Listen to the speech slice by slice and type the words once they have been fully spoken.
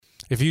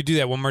If you do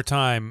that one more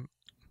time,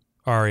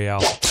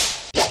 Ariel,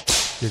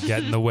 you're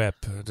getting the whip.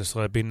 Just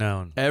let it be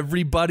known.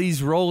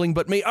 Everybody's rolling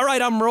but me. All right,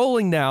 I'm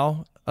rolling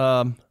now.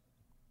 I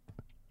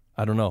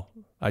don't know.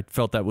 I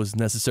felt that was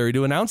necessary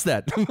to announce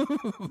that.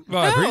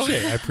 Well, I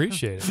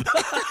appreciate it.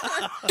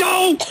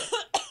 Go!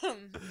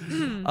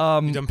 You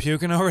done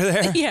puking over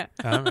there? Yeah.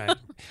 All right.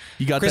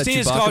 You got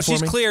Christina's that Chewbacca called. for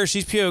She's me? clear.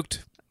 She's puked.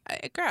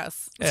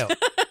 Gross. Ew.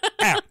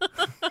 Ow.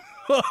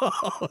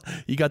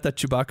 You got that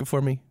Chewbacca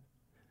for me?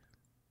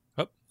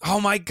 Oh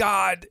my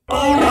God.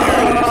 Oh,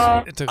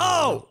 no. It took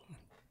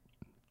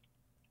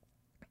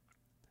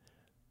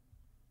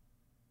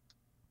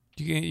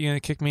You gonna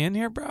kick me in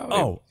here,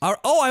 bro?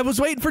 I was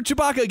waiting for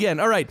Chewbacca again.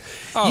 All right.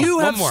 You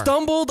one have more.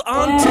 stumbled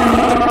onto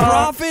the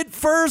Profit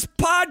First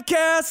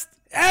podcast.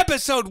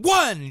 Episode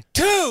 1,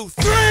 2,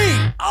 3.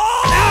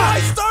 I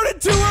started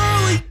too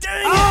early.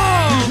 Dang it.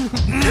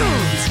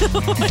 Oh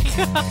my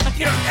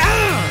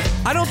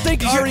God. I don't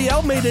think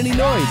Ariel made any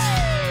noise.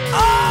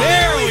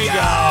 There we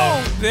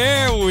go.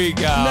 There we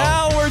go.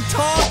 Now we're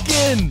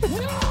talking.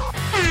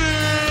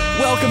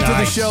 Welcome to the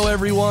Nice. show,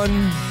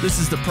 everyone. This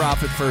is the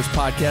Profit First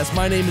podcast.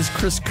 My name is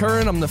Chris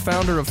Curran. I'm the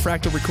founder of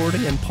Fractal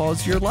Recording and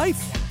Pause Your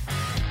Life.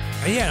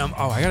 Yeah,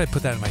 I got to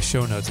put that in my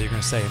show notes that you're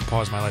going to say and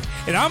pause my life.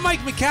 And I'm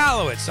Mike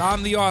Michalowicz.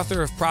 I'm the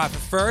author of Profit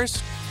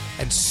First.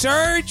 And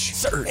Surge.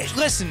 Hey,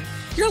 listen,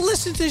 you're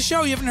listening to the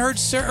show. You haven't heard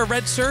or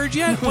read Surge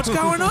yet? What's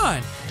going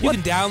on? You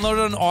can download it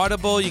on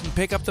Audible. You can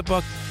pick up the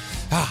book.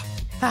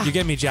 You're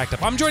getting me jacked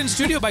up. I'm joined in the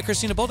studio by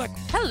Christina Bulldog.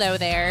 Hello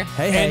there.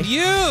 Hey. And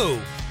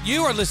you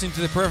are listening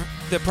to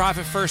the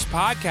Profit First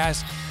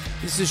podcast.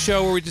 This is a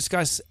show where we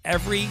discuss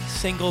every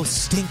single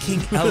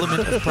stinking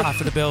element of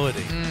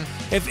profitability.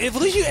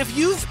 If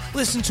you've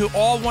listened to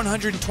all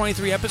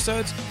 123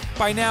 episodes,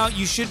 by now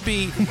you should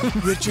be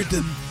richer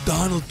than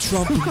Donald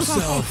Trump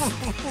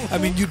himself. I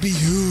mean, you'd be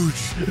huge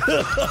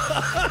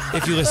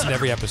if you listen to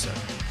every episode.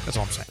 That's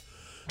all I'm saying.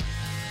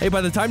 Hey,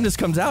 by the time this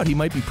comes out, he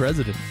might be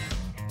president.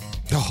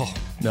 Oh,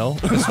 No?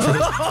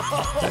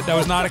 that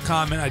was not a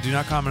comment. I do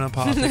not comment on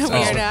politics. We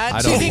are I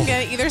not don't- choosing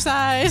either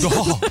side.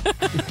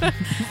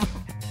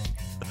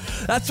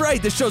 That's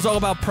right. This show's all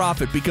about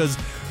profit because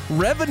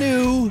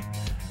revenue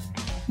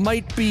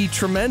might be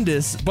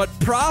tremendous, but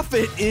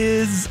profit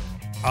is...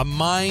 A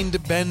mind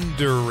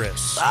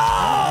benderist.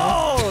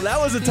 Oh, that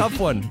was a tough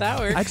one. That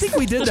works. I think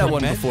we did that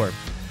one before.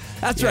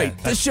 That's right.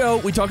 This show,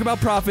 we talk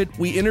about profit,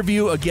 we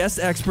interview a guest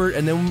expert,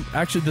 and then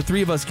actually the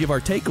three of us give our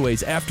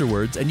takeaways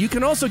afterwards. And you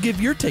can also give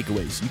your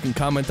takeaways. You can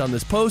comment on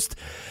this post.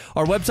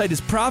 Our website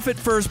is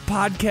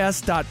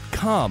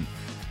profitfirstpodcast.com.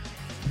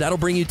 That'll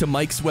bring you to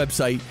Mike's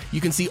website. You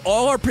can see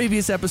all our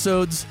previous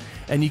episodes,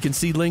 and you can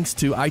see links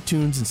to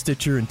iTunes and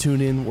Stitcher and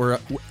TuneIn. Where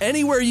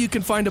anywhere you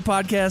can find a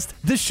podcast,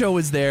 this show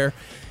is there.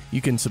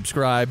 You can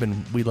subscribe,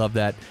 and we love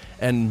that.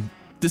 And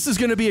this is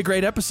going to be a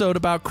great episode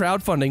about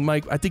crowdfunding.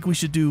 Mike, I think we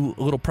should do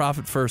a little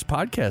Profit First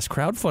podcast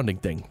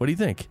crowdfunding thing. What do you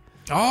think?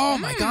 Oh,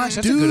 my gosh.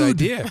 That's a good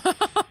idea.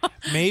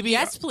 Maybe.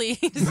 Yes, please.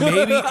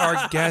 Maybe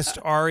our guest,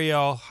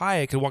 Ariel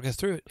Hyatt, could walk us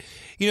through it.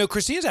 You know,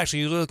 Christina's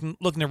actually looking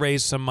to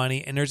raise some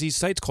money, and there's these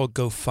sites called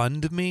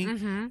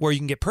GoFundMe where you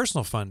can get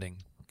personal funding.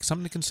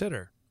 Something to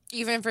consider.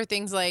 Even for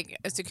things like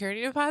a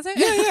security deposit?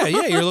 Yeah.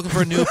 You're looking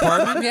for a new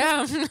apartment?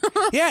 Yeah.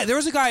 Yeah, there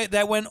was a guy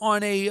that went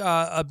on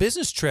a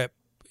business trip,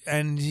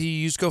 and he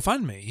used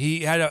GoFundMe. He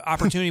had an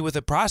opportunity with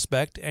a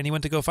prospect, and he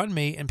went to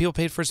GoFundMe, and people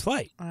paid for his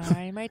flight.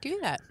 I might do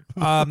that.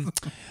 All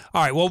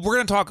right, well, we're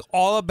going to talk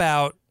all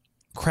about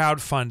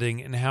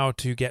crowdfunding and how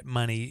to get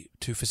money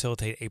to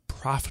facilitate a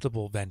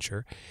profitable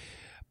venture.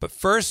 But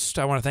first,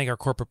 I want to thank our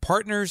corporate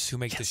partners who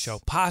make this show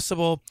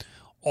possible.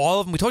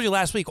 All of them, we told you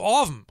last week,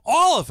 all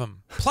of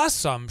them, plus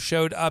some,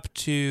 showed up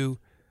to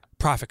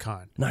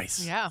ProfitCon.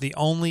 Nice. Yeah. The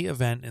only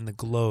event in the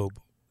globe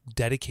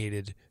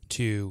dedicated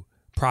to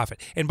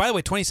profit. And by the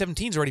way,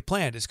 2017 is already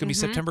planned. It's going to be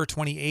September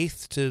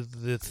 28th to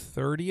the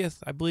 30th,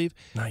 I believe.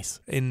 Nice.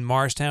 In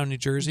Morristown, New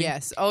Jersey.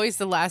 Yes, always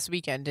the last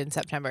weekend in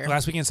September.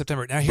 Last weekend in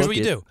September. Now, here's Book what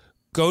you it. do.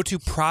 Go to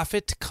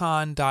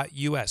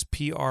profitcon.us,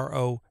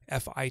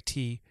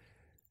 PROFITCON.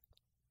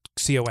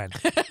 That's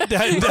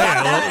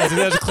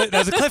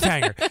a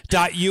cliffhanger.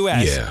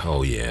 .us. Yeah,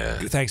 oh yeah.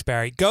 Thanks,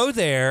 Barry. Go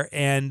there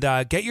and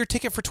get your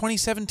ticket for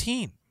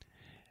 2017.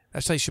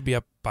 Actually, should be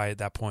up by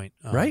that point.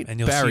 Right? And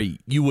you'll Barry, see.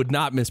 you would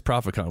not miss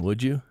ProfitCon,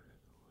 would you?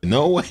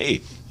 No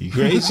way. You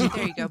crazy?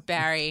 There you go,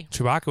 Barry.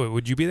 Chewbacca,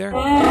 would you be there?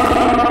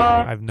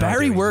 I have no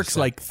Barry idea what you works said.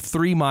 like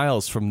 3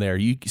 miles from there.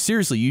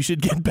 Seriously, you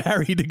should get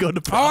Barry to go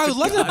to ProfitCon. Oh, I would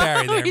love to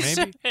Barry there, We maybe.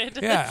 should.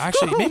 Yeah,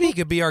 actually, maybe he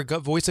could be our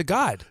voice of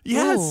God.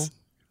 Yes.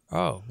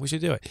 Oh, we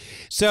should do it.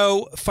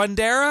 So,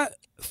 Fundera,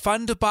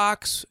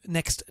 Fundbox,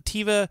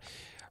 Nextiva,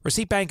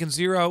 Receipt Bank, and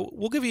Zero.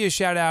 We'll give you a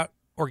shout out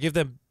or give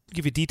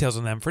you details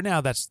on them. For now,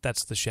 that's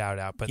the shout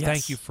out. But Yes.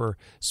 thank you for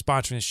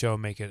sponsoring the show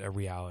and make it a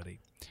reality.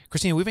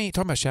 Christina, we've been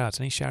talking about shout outs.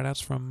 Any shout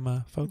outs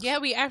from folks? Yeah,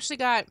 we actually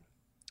got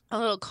a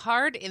little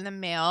card in the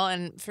mail,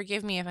 and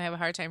forgive me if I have a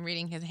hard time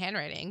reading his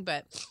handwriting,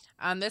 but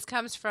this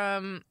comes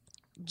from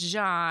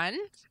John,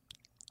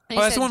 And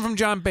Oh, he that's the said- one from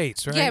John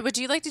Bates, right? Yeah, would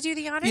you like to do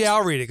the honors? Yeah,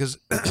 I'll read it because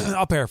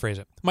I'll paraphrase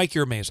it. Mike,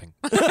 you're amazing.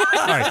 All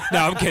right. No,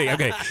 I'm kidding.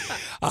 Okay.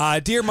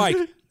 Dear Mike,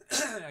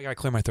 I got to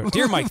clear my throat.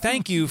 Dear Mike,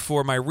 thank you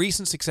for my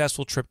recent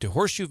successful trip to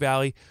Horseshoe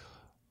Valley,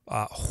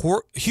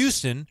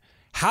 Houston,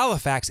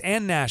 Halifax,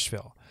 and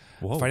Nashville.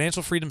 Whoa.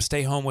 Financial freedom,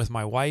 stay home with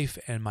my wife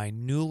and my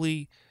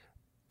newly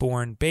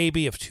born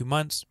baby of 2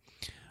 months.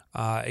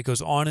 It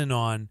goes on and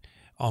on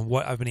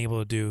what I've been able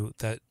to do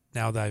that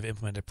now that I've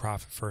implemented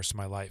Profit First in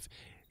my life.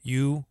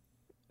 You,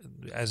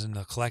 as in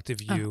the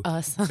collective you,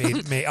 Us.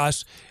 made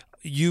us.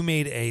 You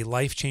made a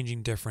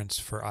life-changing difference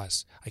for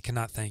us. I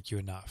cannot thank you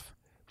enough.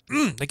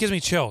 That gives me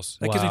chills.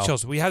 That gives me Wow.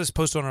 chills. We have this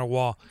posted on our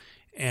wall,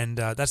 and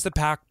that's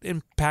the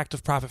impact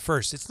of Profit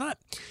First. It's not,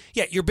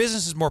 your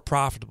business is more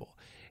profitable,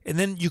 and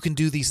then you can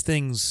do these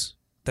things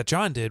that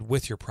John did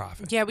with your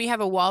profit. Yeah, we have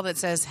a wall that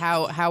says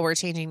how we're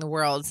changing the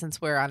world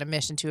since we're on a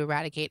mission to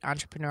eradicate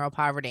entrepreneurial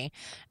poverty.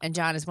 And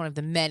John is one of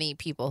the many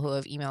people who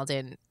have emailed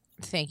in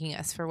thanking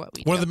us for what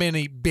we do. One of the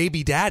many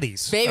baby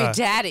daddies. Baby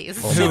daddies.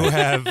 who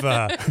have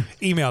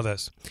emailed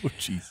us. Oh,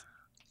 jeez.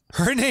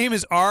 Her name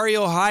is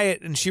Ariel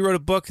Hyatt, and she wrote a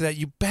book that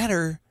you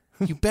better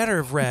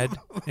have read.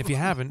 If you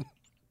haven't,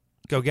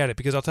 go get it,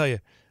 because I'll tell you,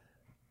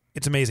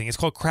 it's amazing. It's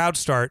called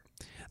Crowdstart,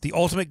 the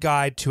ultimate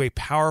guide to a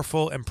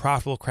powerful and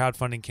profitable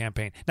crowdfunding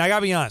campaign. Now, I got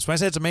to be honest. When I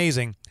said it's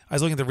amazing, I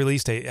was looking at the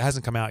release date. It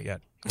hasn't come out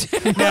yet.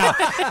 Now,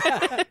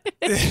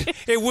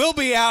 it will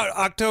be out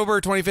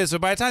October 25th, so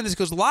by the time this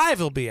goes live,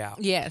 it'll be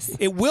out. Yes.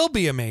 It will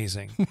be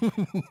amazing.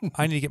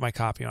 I need to get my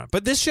copy on it.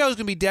 But this show is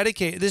going to be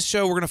dedicated. This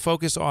show, we're going to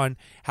focus on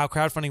how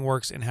crowdfunding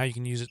works and how you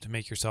can use it to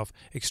make yourself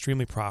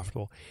extremely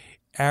profitable.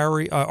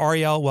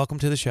 Ariel, welcome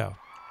to the show.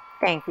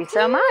 Thank you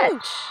so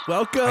much.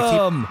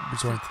 Welcome. I keep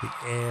resorting to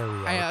the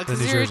area. I know, the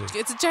because New Jersey.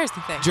 it's a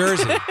Jersey thing.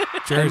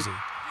 Jersey.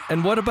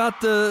 And what about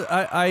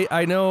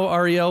I know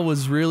Ariel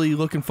was really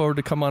looking forward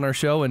to come on our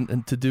show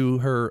and to do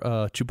her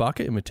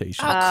Chewbacca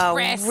imitation. Oh,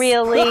 Chris.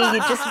 Really? You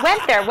just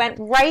went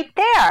right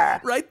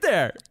there. Right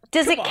there.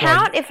 Does it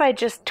count if I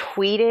just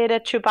tweeted a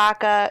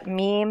Chewbacca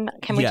meme?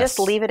 Can we Yes. just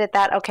leave it at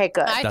that? Okay,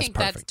 good. I That's think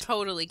that perfect.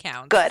 totally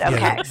counts. Good. Okay.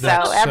 that's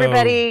So so-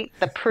 everybody,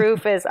 the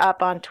proof is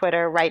up on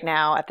Twitter right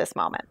now at this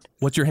moment.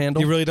 What's your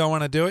handle? You really don't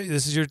want to do it?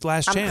 This is your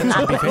last I'm chance.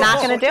 not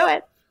going to do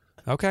it.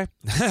 Okay.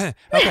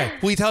 Okay.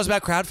 Will you tell us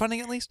about crowdfunding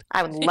at least?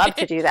 I would love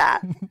to do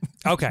that.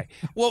 Okay.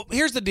 Well,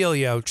 here's the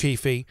dealio,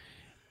 Chiefy.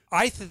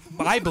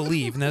 I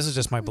believe, and this is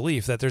just my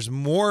belief, that there's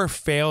more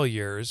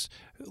failures,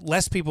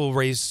 less people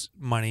raise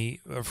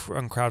money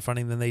on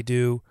crowdfunding than they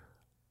do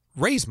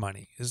raise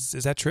money. Is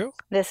that true?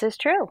 This is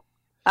true.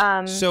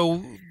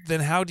 So then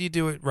how do you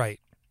do it right?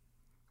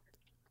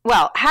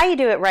 Well, how you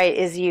do it right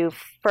is you,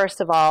 first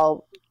of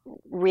all,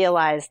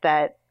 realize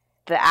that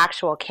the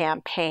actual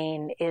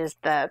campaign is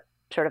the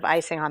sort of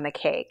icing on the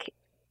cake.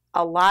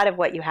 A lot of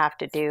what you have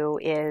to do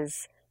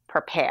is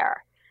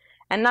prepare,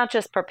 and not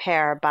just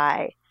prepare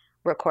by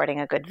recording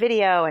a good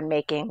video and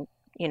making,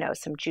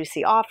 some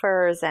juicy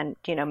offers and,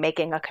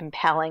 making a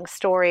compelling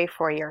story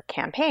for your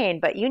campaign,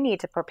 but you need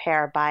to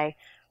prepare by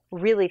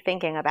really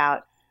thinking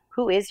about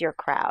who is your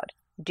crowd.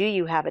 Do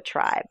you have a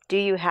tribe? Do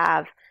you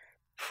have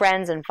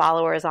friends and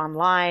followers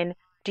online?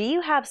 Do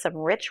you have some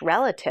rich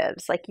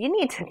relatives? Like, you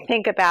need to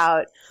think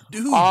about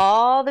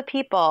all the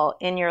people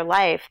in your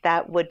life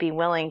that would be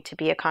willing to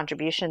be a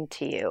contribution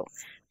to you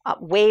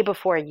way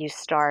before you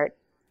start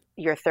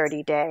your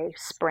 30-day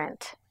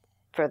sprint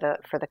for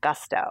the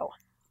gusto.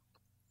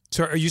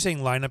 So are you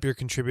saying line up your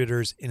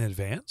contributors in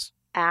advance?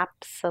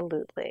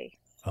 Absolutely.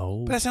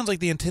 Oh. But that sounds like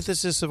the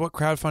antithesis of what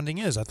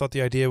crowdfunding is. I thought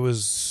the idea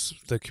was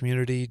the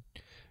community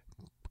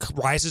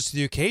rises to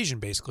the occasion,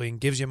 basically, and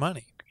gives you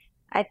money.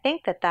 I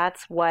think that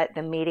that's what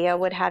the media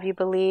would have you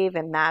believe,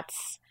 and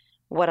that's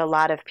what a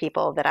lot of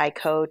people that I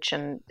coach,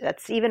 and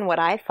that's even what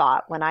I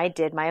thought when I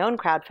did my own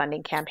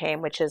crowdfunding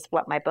campaign, which is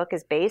what my book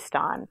is based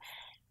on.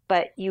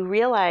 But you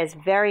realize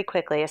very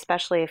quickly,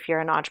 especially if you're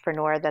an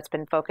entrepreneur that's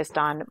been focused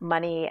on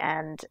money,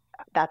 and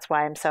that's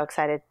why I'm so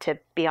excited to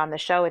be on the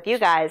show with you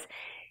guys,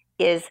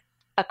 is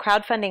a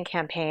crowdfunding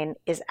campaign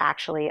is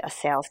actually a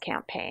sales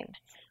campaign.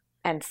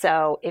 And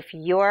so if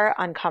you're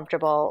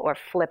uncomfortable or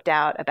flipped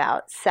out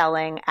about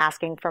selling,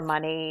 asking for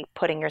money,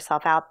 putting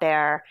yourself out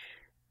there,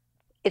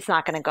 it's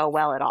not going to go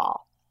well at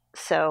all.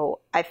 So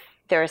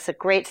there's a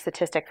great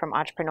statistic from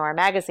Entrepreneur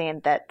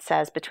Magazine that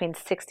says between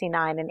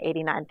 69 and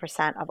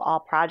 89% of all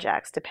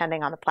projects,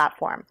 depending on the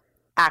platform,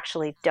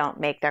 actually don't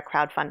make their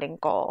crowdfunding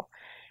goal.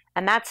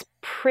 And that's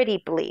pretty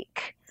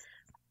bleak.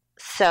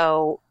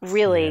 So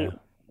really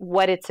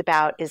what it's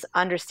about is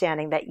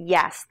understanding that,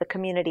 yes, the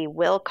community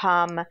will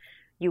come.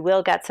 You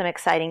will get some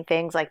exciting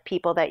things, like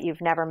people that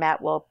you've never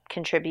met will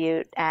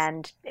contribute,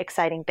 and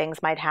exciting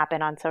things might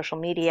happen on social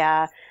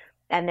media.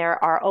 And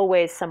there are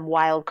always some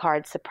wild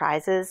card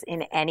surprises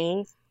in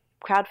any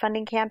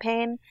crowdfunding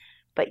campaign,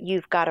 but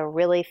you've got to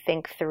really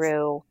think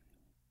through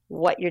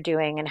what you're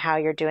doing and how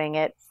you're doing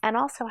it, and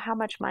also how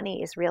much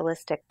money is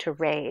realistic to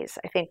raise.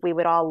 I think we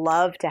would all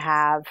love to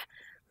have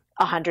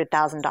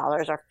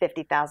 $100,000 or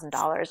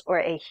 $50,000 or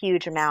a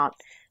huge amount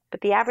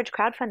But the average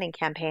crowdfunding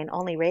campaign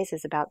only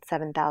raises about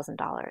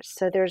 $7,000.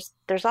 So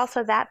there's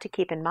also that to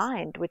keep in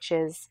mind, which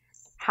is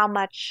how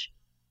much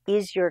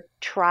is your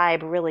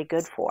tribe really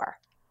good for?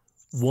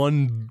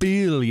 $1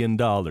 billion.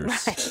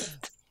 Right.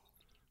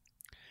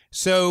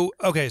 So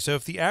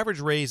if the average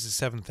raise is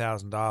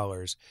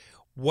 $7,000,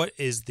 what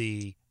is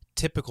the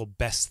typical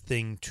best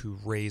thing to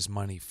raise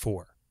money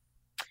for?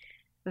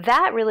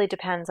 That really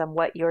depends on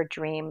what your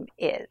dream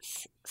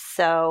is.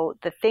 So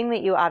the thing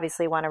that you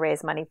obviously want to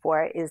raise money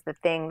for is the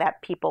thing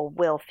that people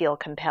will feel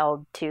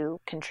compelled to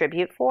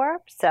contribute for.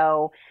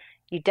 So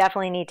you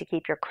definitely need to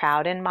keep your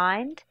crowd in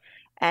mind,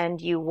 and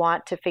you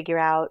want to figure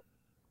out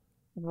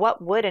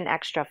what would an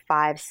extra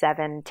 $5,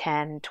 $7,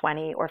 $10,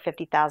 $20, or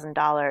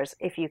 $50,000,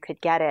 if you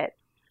could get it,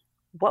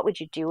 what would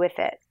you do with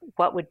it?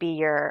 What would be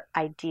your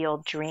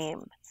ideal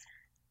dream?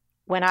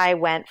 When I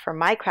went for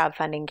my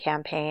crowdfunding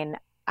campaign,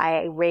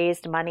 I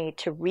raised money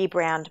to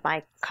rebrand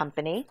my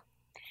company.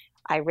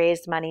 I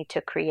raised money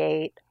to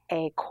create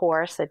a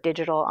course, a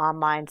digital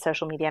online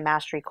social media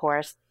mastery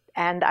course,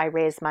 and I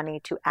raised money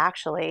to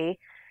actually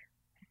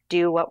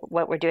do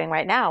what we're doing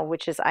right now,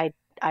 which is I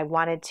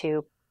wanted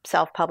to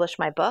self-publish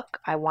my book.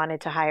 I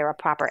wanted to hire a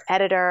proper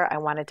editor. I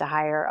wanted to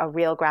hire a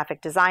real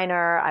graphic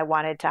designer. I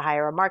wanted to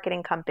hire a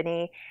marketing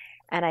company.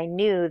 And I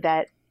knew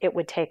that it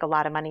would take a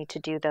lot of money to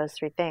do those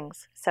three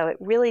things. So it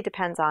really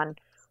depends on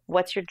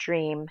what's your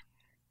dream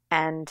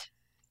and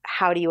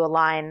how do you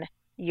align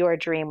your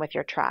dream with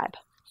your tribe.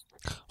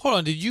 Hold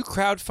on, did you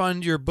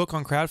crowdfund your book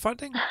on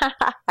crowdfunding?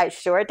 I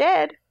sure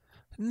did.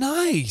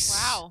 Nice.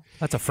 Wow.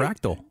 That's a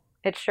fractal.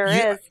 It sure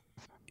Yeah. is.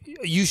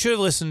 You should have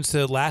listened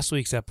to last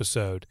week's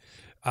episode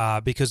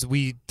because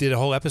we did a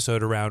whole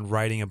episode around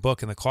writing a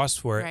book and the cost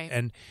for it. Right.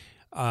 And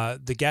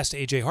the guest,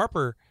 AJ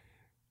Harper,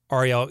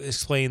 Ariel,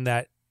 explained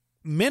that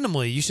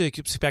minimally you should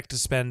expect to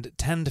spend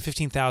 $10,000 to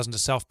 $15,000 to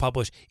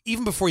self-publish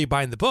even before you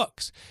buy the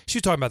books. She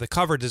was talking about the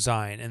cover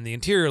design and the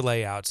interior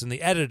layouts and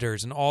the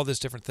editors and all this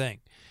different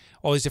thing,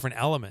 all these different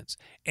elements.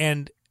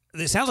 And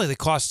it sounds like the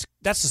cost,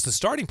 that's just the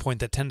starting point,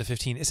 that 10 to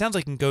 15. It sounds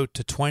like it can go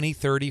to $20,000,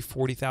 $30,000,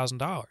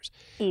 $40,000.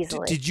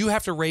 Easily. Did you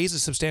have to raise a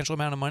substantial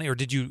amount of money, or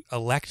did you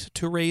elect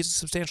to raise a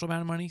substantial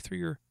amount of money through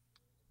your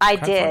I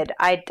crowdfund? did.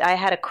 I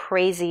had a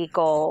crazy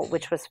goal,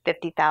 which was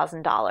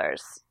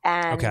 $50,000.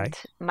 And Okay.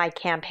 my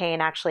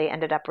campaign actually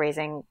ended up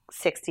raising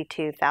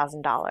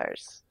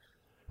 $62,000.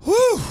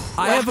 Whew!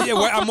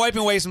 I'm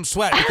wiping away some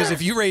sweat, because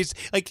if you raised,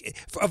 like,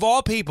 of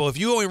all people, if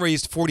you only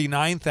raised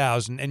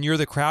 $49,000 and you're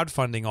the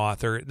crowdfunding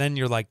author, then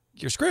you're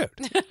screwed.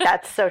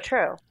 That's so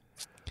true.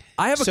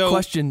 I have a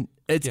question.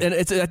 I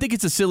think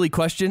it's a silly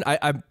question.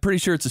 I'm pretty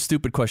sure it's a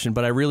stupid question,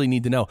 but I really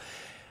need to know.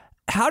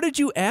 How did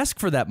you ask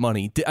for that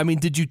money?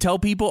 Did you tell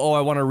people, "Oh,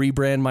 I want to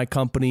rebrand my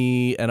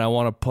company and I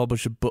want to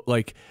publish a book"?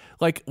 Like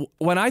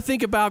when I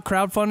think about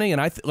crowdfunding,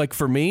 and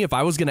for me, if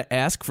I was going to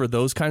ask for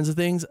those kinds of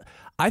things,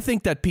 I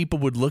think that people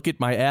would look at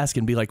my ask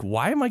and be like,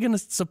 "Why am I going to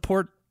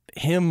support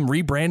him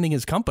rebranding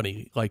his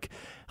company?" Like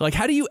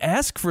how do you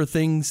ask for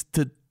things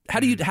to? How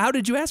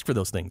did you ask for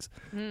those things?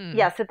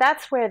 Yeah, so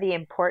that's where the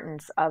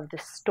importance of the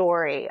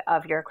story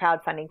of your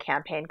crowdfunding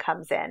campaign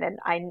comes in.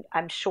 And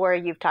I'm sure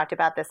you've talked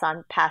about this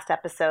on past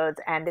episodes,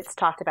 and it's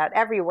talked about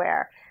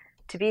everywhere.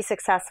 To be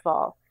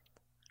successful,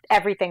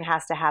 everything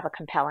has to have a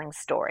compelling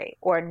story,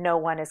 or no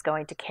one is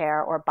going to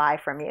care or buy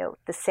from you.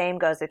 The same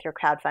goes with your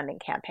crowdfunding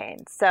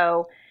campaign.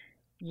 So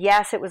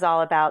yes, it was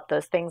all about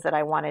those things that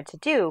I wanted to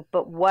do,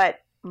 but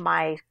what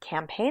my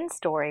campaign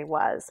story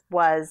was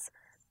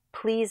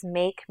please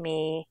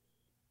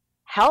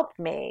help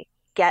me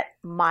get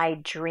my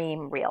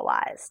dream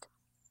realized.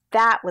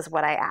 That was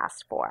what I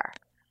asked for.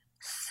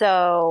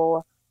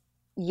 So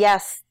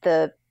yes,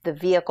 the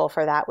vehicle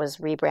for that was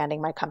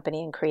rebranding my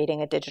company and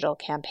creating a digital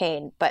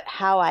campaign. But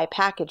how I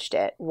packaged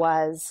it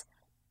was,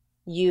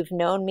 you've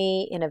known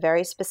me in a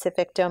very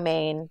specific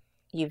domain.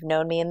 You've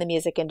known me in the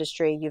music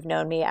industry. You've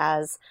known me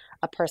as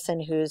a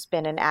person who's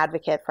been an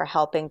advocate for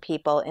helping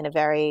people in a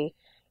very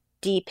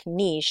deep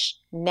niche.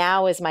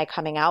 Now is my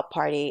coming out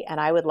party, and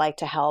I would like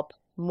to help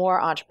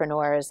more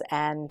entrepreneurs,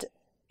 and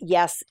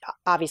yes,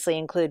 obviously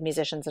include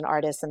musicians and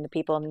artists and the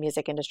people in the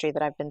music industry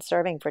that I've been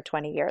serving for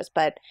 20 years.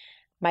 But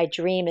my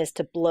dream is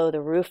to blow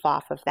the roof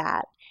off of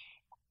that.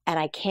 And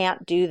I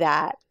can't do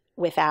that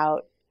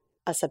without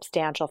a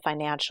substantial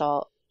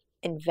financial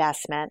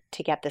investment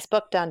to get this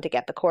book done, to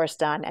get the course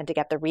done, and to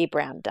get the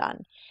rebrand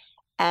done.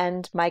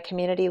 And my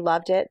community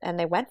loved it, and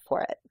they went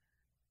for it.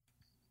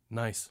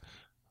 Nice.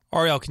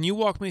 Ariel, can you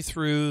walk me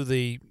through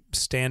the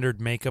standard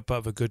makeup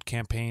of a good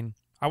campaign?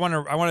 I want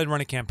to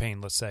run a campaign,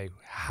 let's say.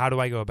 How do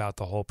I go about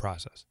the whole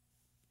process?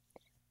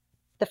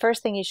 The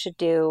first thing you should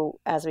do,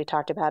 as we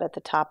talked about at the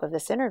top of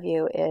this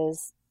interview,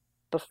 is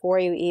before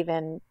you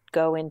even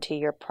go into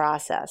your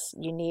process,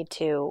 you need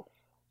to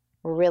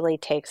really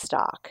take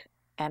stock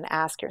and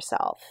ask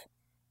yourself,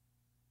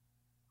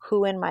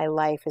 who in my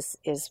life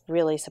is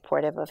really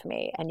supportive of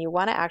me? And you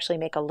want to actually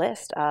make a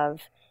list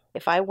of,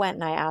 if I went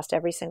and I asked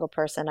every single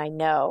person I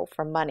know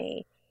for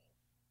money,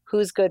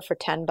 who's good for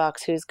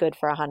 $10, who's good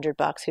for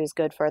 $100, who's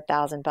good for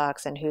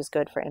 $1,000, and who's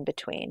good for in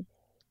between.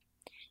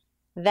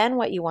 Then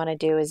what you want to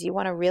do is you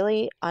want to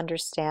really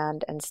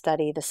understand and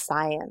study the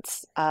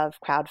science of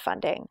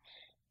crowdfunding.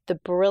 The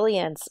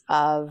brilliance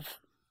of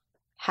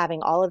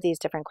having all of these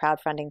different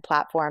crowdfunding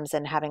platforms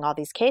and having all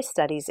these case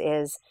studies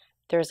is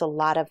there's a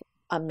lot of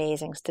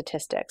amazing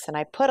statistics. And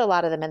I put a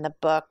lot of them in the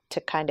book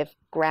to kind of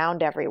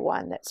ground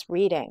everyone that's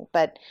reading,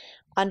 but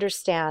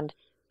understand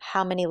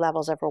how many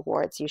levels of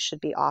rewards you should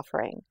be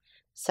offering.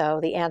 So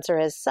the answer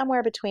is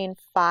somewhere between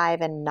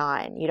 5 and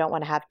 9. You don't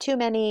want to have too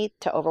many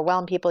to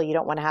overwhelm people. You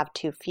don't want to have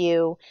too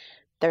few.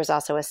 There's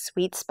also a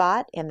sweet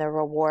spot in the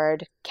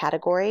reward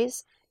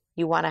categories.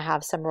 You want to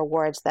have some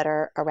rewards that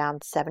are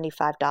around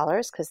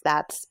 $75 because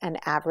that's an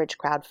average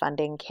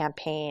crowdfunding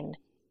campaign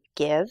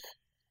give.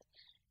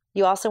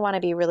 You also want to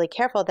be really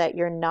careful that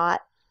you're not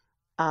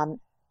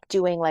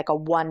doing like a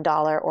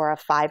 $1 or a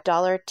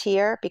 $5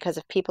 tier, because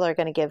if people are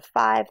going to give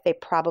 5, they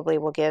probably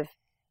will give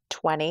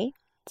 20.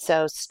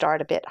 So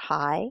start a bit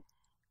high.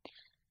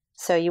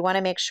 So you want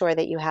to make sure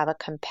that you have a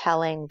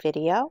compelling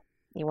video.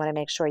 You want to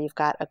make sure you've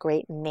got a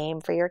great name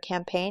for your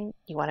campaign.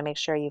 You want to make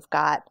sure you've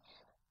got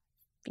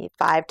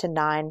 5 to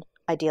 9,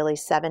 ideally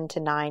 7 to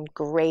 9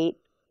 great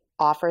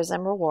offers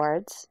and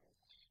rewards.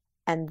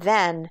 And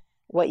then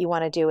what you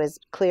want to do is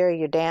clear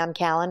your damn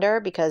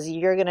calendar, because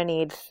you're going to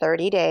need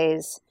 30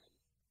 days,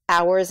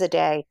 hours a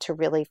day to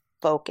really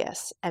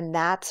focus. And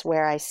that's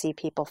where I see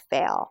people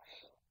fail,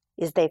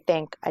 is they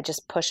think I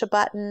just push a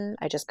button,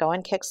 I just go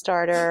on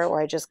Kickstarter,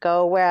 or I just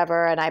go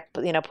wherever and I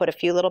put a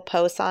few little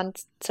posts on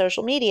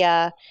social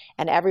media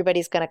and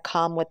everybody's going to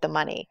come with the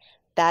money.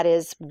 That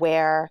is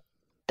where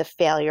the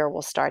failure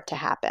will start to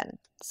happen.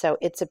 So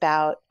it's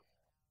about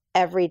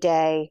every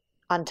day,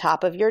 on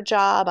top of your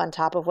job, on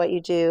top of what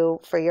you do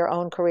for your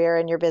own career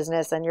and your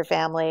business and your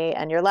family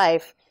and your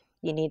life,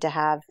 you need to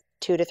have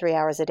 2 to 3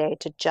 hours a day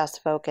to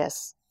just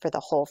focus for the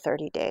whole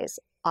 30 days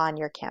on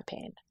your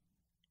campaign.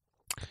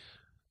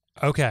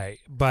 Okay,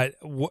 but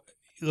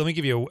let me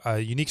give you a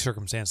unique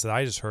circumstance that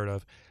I just heard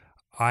of.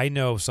 I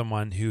know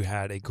someone who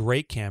had a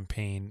great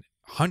campaign,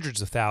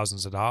 hundreds of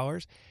thousands of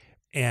dollars,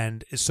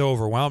 and is so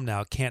overwhelmed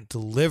now, can't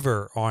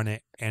deliver on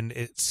it, and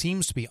it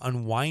seems to be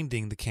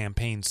unwinding the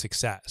campaign's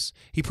success.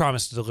 He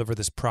promised to deliver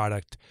this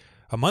product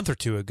a month or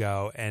two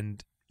ago,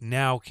 and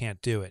now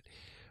can't do it.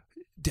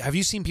 Have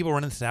you seen people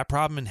run into that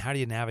problem, and how do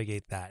you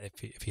navigate that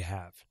if you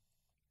have?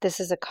 This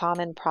is a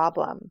common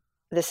problem.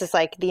 This is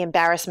like the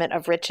embarrassment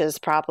of riches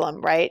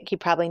problem, right? He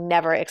probably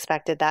never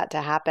expected that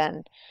to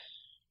happen.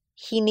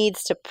 He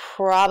needs to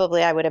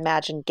probably, I would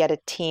imagine, get a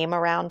team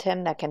around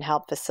him that can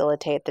help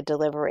facilitate the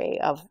delivery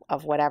of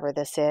whatever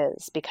this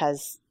is,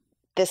 because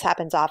this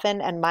happens often.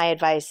 And my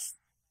advice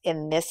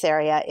in this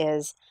area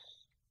is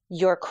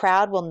your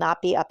crowd will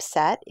not be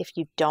upset if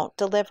you don't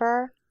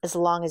deliver, as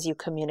long as you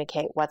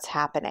communicate what's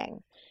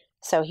happening.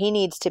 So he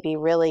needs to be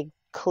really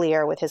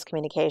clear with his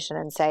communication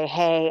and say,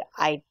 hey,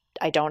 I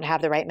don't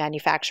have the right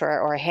manufacturer,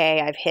 or hey,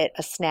 I've hit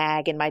a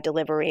snag in my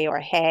delivery, or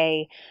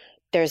hey,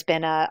 there's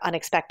been an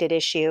unexpected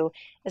issue.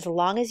 As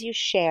long as you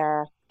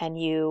share and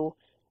you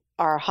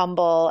are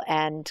humble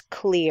and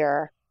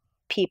clear,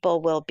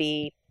 people will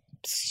be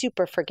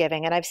super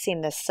forgiving. And I've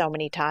seen this so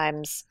many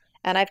times.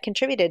 And I've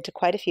contributed to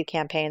quite a few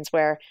campaigns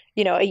where,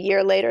 a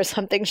year later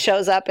something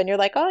shows up and you're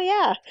like, oh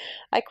yeah,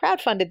 I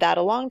crowdfunded that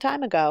a long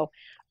time ago.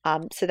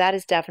 So that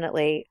is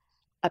definitely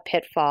a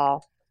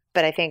pitfall.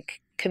 But I think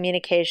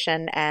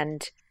communication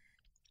and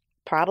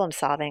problem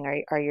solving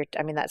are your,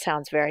 that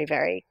sounds very,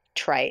 very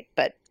trite,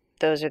 but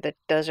those are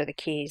the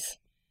keys.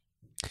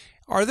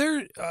 Are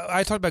there,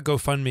 I talked about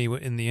GoFundMe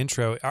in the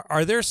intro.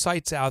 Are there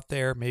sites out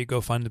there, maybe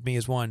GoFundMe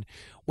is one,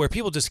 where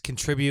people just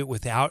contribute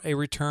without a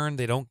return?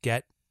 They don't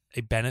get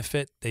a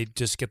benefit. They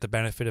just get the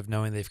benefit of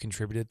knowing they've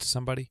contributed to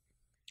somebody?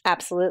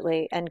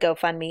 Absolutely. And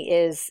GoFundMe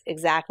is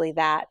exactly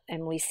that.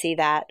 And we see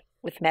that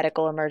with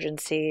medical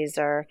emergencies,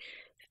 or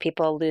if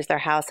people lose their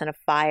house in a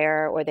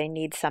fire, or they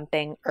need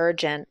something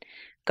urgent.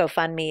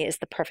 GoFundMe is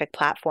the perfect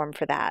platform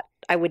for that.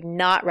 I would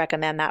not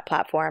recommend that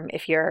platform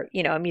if you're,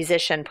 a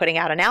musician putting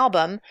out an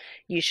album.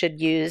 You should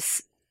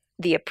use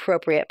the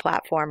appropriate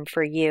platform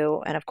for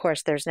you. And of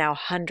course, there's now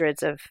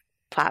hundreds of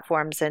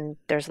platforms, and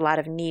there's a lot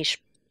of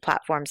niche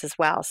platforms as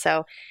well.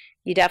 So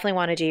you definitely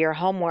want to do your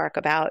homework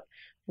about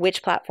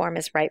which platform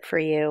is right for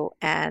you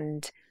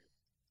and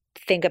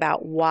think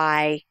about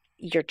why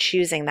you're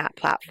choosing that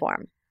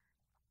platform.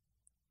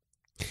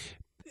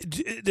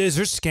 Is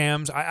there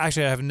scams? I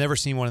have never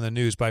seen one in the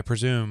news, but I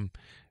presume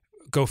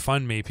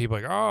GoFundMe, people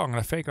are like, oh, I'm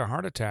going to fake a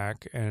heart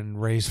attack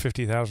and raise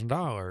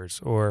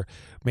 $50,000. Or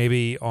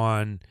maybe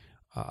on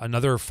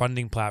another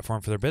funding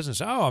platform for their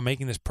business, oh, I'm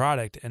making this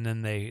product, and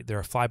then they're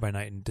a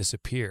fly-by-night and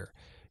disappear.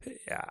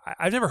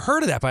 I've never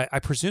heard of that, but I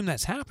presume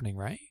that's happening,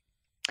 right?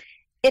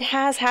 It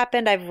has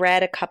happened. I've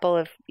read a couple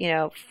of,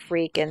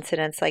 freak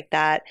incidents like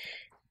that.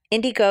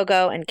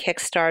 Indiegogo and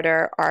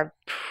Kickstarter are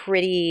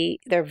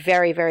they're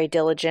very, very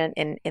diligent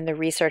in the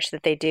research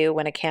that they do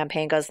when a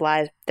campaign goes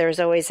live. There's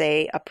always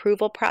a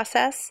approval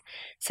process.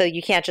 So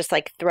you can't just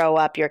throw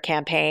up your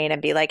campaign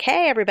and be like,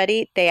 hey,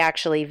 everybody. They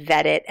actually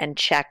vet it and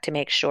check to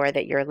make sure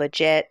that you're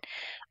legit.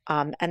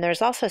 And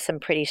there's also some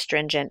pretty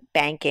stringent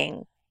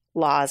banking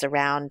laws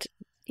around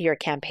your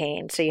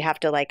campaign. So you have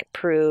to like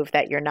prove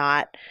that you're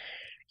not,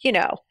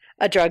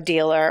 a drug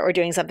dealer or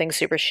doing something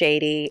super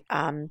shady.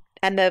 And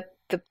the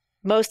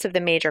most of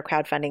the major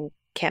crowdfunding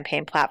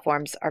campaign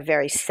platforms are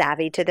very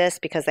savvy to this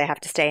because they have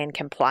to stay in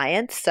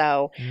compliance.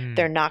 So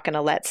they're not going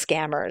to let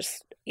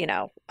scammers,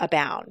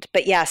 abound.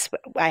 But yes,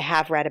 I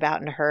have read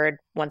about and heard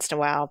once in a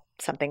while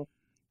something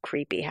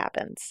creepy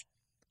happens.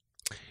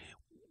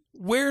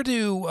 How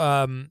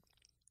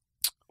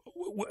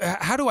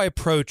do I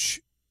approach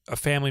a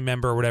family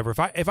member or whatever?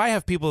 If I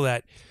have people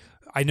that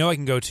I know I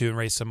can go to and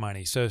raise some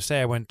money. So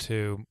say I went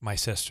to my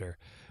sister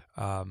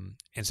and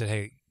said,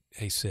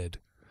 hey, Sid.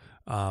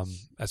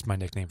 That's my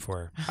nickname for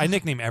her. I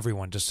nickname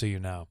everyone, just so you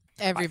know.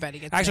 Everybody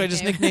gets Actually, I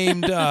just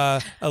nicknamed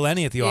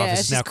Eleni at the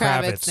office. It's now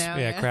Kravitz. Now,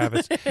 yeah,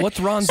 Kravitz. What's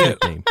Ron's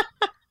nickname?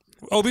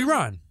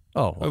 Obi-Ron.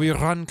 Oh.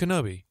 Obi-Ron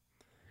Kenobi.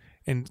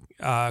 And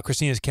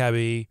Christina's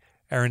Kebby.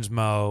 Aaron's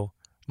Mo.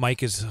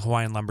 Mike is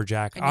Hawaiian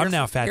Lumberjack. And I'm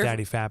now Fat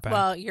Daddy Fat Bag.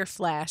 Well, you're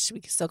Flash. We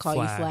can still call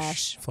you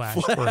Flash. Flash.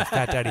 Or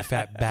Fat Daddy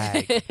Fat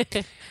Bag.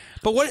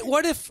 But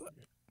what if...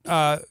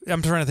 I'm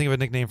trying to think of a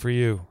nickname for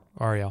you,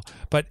 Ariel.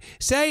 But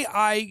say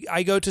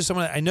I go to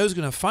someone that I know is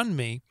going to fund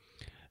me.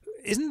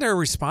 Isn't their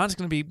response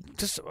going to be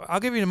just, I'll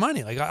give you the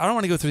money? Like, I don't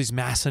want to go through these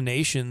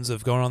machinations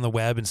of going on the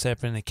web and set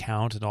up an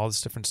account and all this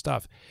different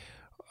stuff.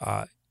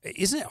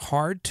 Isn't it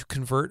hard to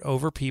convert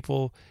over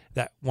people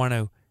that want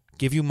to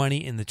give you money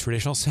in the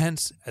traditional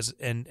sense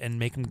and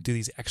make them do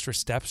these extra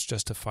steps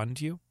just to fund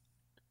you?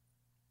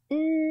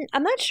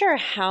 I'm not sure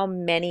how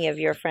many of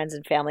your friends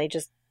and family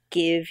just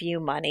give you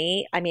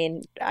money. I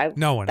mean,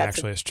 no one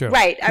actually. It's true,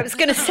 right? I was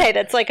going to say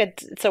that's like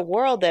it's a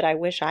world that I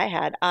wish I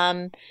had.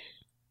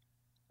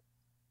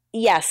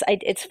 Yes,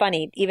 it's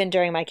funny. Even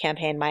during my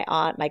campaign, my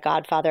aunt, my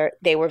godfather,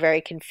 they were very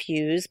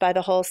confused by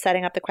the whole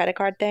setting up the credit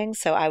card thing.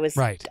 So I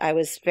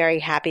was very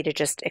happy to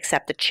just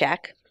accept the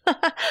check. And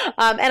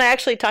I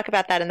actually talk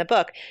about that in the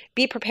book.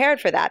 Be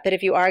prepared for that. That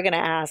if you are going to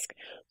ask,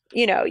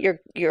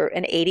 you're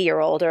an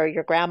 80-year-old or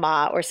your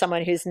grandma or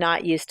someone who's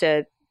not used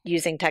to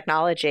using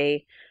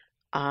technology,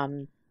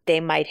 they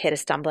might hit a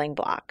stumbling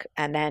block.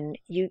 And then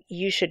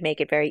you should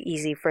make it very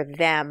easy for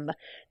them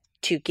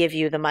to give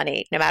you the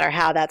money, no matter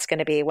how that's going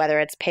to be, whether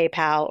it's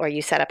PayPal or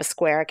you set up a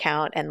Square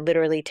account and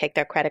literally take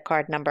their credit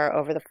card number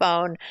over the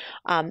phone.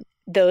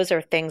 Those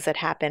are things that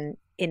happen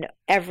in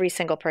every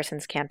single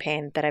person's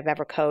campaign that I've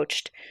ever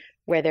coached,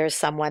 where there's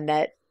someone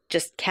that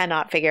just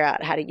cannot figure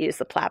out how to use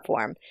the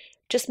platform.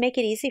 Just make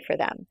it easy for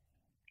them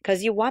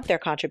because you want their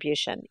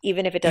contribution,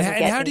 even if it doesn't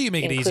get And how do you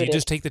make it easy? You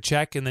just take the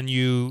check and then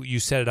you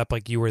set it up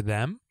like you were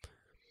them?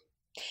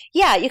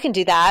 Yeah, you can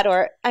do that.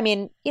 Or, I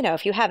mean,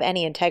 if you have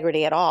any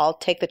integrity at all,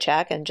 take the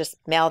check and just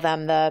mail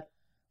them the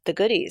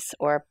goodies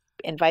or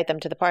invite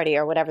them to the party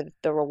or whatever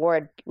the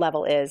reward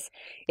level is.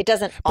 It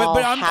doesn't all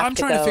but have I'm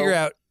trying to figure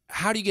out,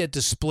 how do you get it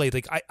displayed?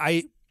 Like,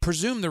 I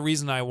presume the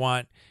reason I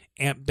want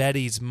Aunt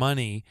Betty's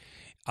money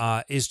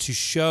is to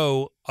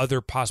show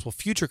other possible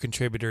future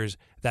contributors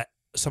that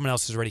someone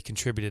else has already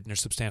contributed and there's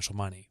substantial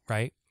money,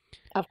 right?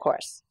 Of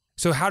course.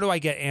 So how do I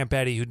get Aunt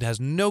Betty, who has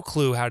no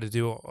clue how to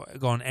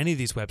go on any of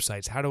these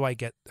websites, how do I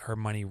get her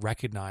money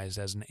recognized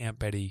as an Aunt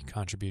Betty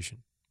contribution?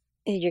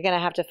 You're going to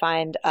have to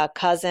find a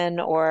cousin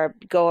or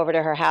go over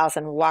to her house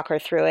and walk her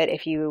through it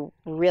if you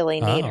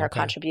really need her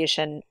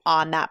contribution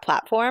on that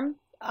platform.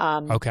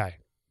 Okay.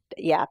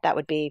 Yeah, that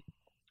would be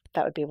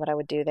what I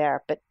would do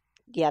there. But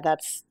yeah,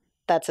 that's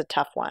a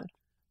tough one.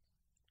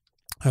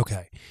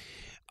 Okay.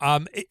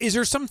 Is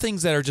there some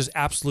things that are just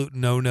absolute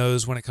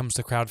no-nos when it comes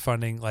to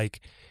crowdfunding?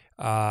 Like,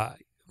 I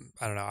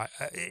don't know,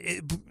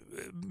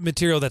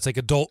 material that's like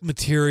adult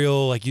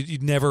material, like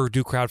you'd never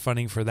do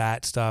crowdfunding for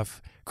that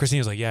stuff.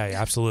 Christina's like, yeah,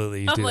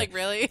 absolutely. I'm like,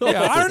 really?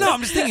 Yeah, I don't know.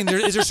 I'm just thinking,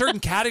 is there certain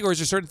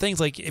categories or certain things,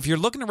 like if you're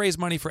looking to raise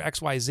money for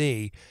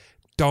XYZ,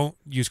 don't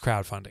use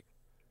crowdfunding.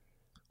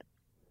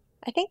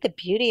 I think the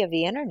beauty of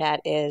the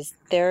internet is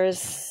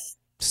there's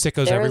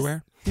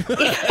everywhere.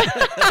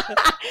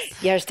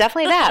 There's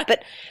definitely that.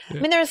 But I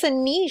mean, there's a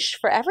niche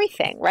for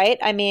everything, right?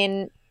 I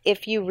mean,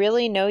 if you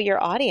really know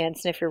your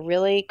audience and if you're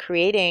really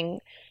creating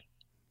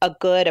a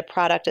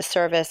product, a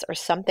service, or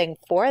something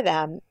for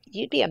them,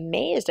 you'd be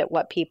amazed at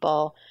what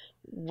people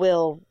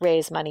will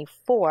raise money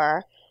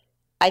for.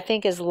 I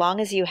think as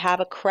long as you have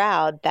a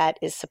crowd that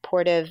is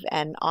supportive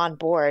and on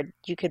board,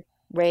 you could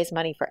raise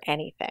money for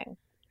anything.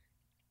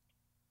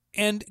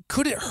 And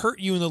could it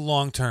hurt you in the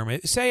long term?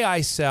 Say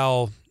I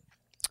sell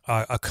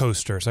a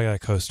coaster. So I got a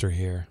coaster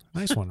here.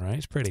 Nice one, right?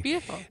 It's pretty. It's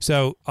beautiful.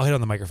 So I'll hit on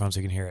the microphone so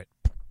you can hear it.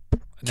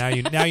 Now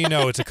you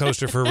know it's a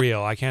coaster for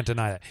real. I can't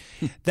deny that.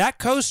 That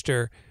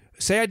coaster,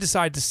 say I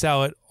decide to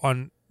sell it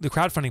on the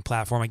crowdfunding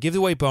platform. I give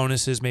away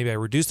bonuses. Maybe I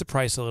reduce the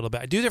price a little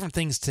bit. I do different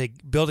things to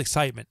build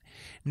excitement.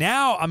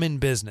 Now I'm in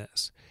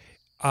business.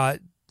 Don't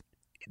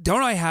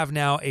I have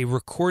now a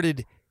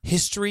recorded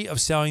history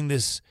of selling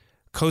this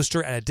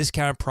coaster at a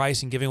discounted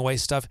price and giving away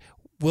stuff?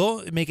 Will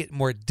it make it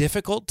more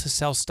difficult to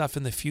sell stuff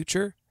in the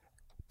future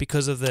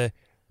because of the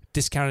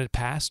discounted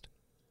past?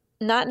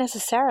 Not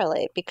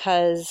necessarily,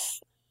 because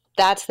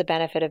that's the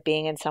benefit of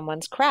being in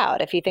someone's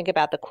crowd. If you think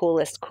about the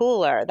Coolest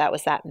Cooler, that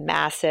was that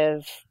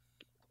massive,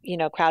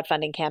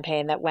 crowdfunding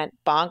campaign that went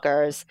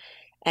bonkers.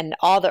 And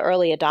all the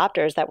early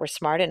adopters that were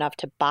smart enough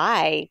to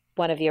buy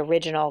one of the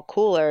original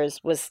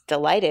coolers was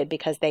delighted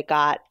because they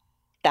got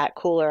that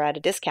cooler at a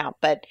discount.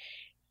 But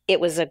it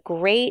was a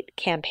great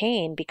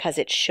campaign because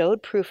it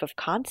showed proof of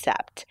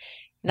concept.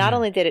 Not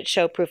only did it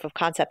show proof of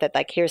concept that,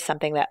 like, here's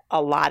something that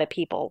a lot of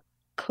people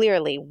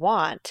clearly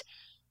want,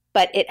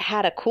 but it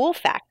had a cool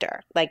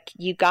factor. Like,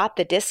 you got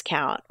the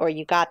discount or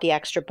you got the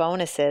extra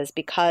bonuses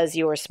because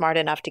you were smart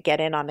enough to get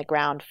in on the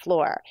ground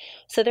floor.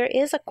 So there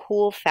is a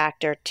cool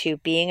factor to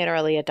being an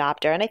early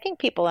adopter. And I think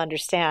people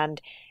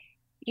understand,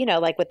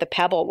 like with the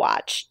Pebble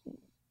watch,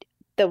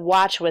 the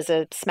watch was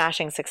a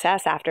smashing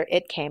success after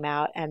it came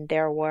out, and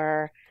there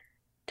were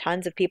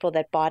tons of people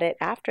that bought it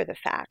after the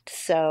fact.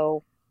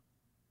 So,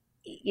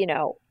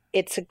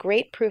 it's a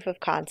great proof of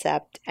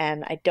concept,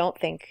 and I don't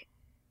think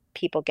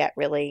people get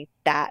really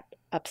that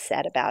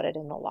upset about it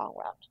in the long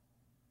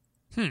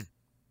run.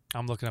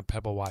 I'm looking up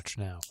Pebble Watch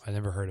now. I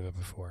never heard of it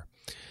before.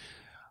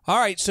 All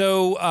right,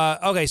 so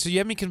so you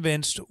have me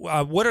convinced.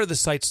 What are the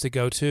sites to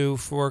go to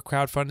for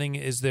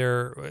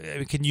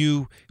crowdfunding? Can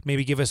you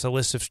maybe give us a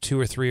list of 2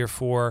 or 3 or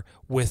 4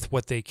 with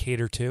what they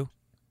cater to?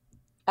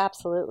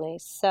 Absolutely.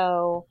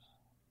 So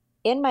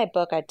in my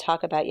book, I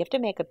talk about you have to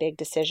make a big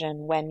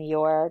decision when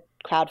you're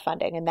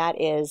crowdfunding, and that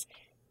is,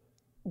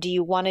 do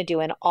you want to do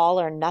an all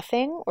or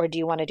nothing, or do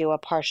you want to do a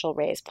partial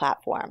raise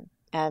platform?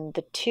 And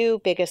the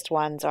 2 biggest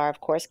ones are,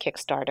 of course,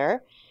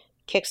 Kickstarter.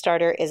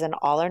 Kickstarter is an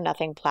all or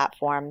nothing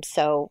platform.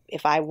 So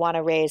if I want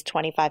to raise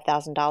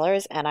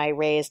 $25,000 and I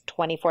raise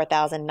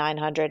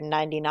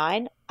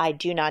 $24,999, I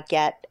do not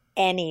get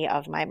any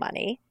of my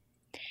money.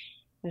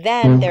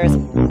 Then there's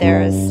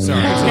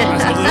Sorry, I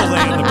was a little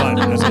late on the button.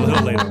 I was a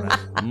little late on that.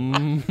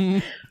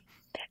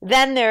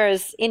 Then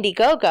there's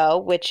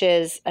Indiegogo, which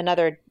is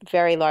another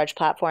very large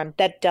platform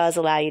that does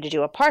allow you to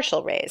do a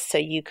partial raise. So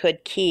you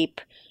could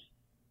keep,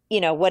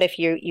 what if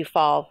you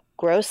fall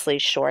grossly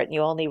short and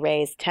you only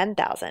raise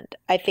 $10,000?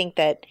 I think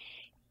that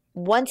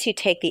once you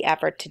take the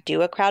effort to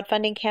do a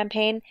crowdfunding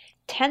campaign,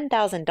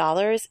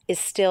 $10,000 is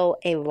still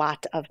a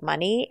lot of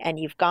money, and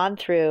you've gone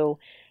through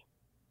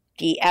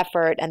the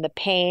effort and the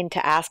pain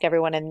to ask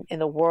everyone in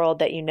the world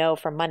that you know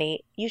for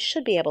money. You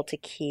should be able to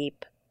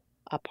keep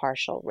a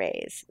partial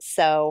raise.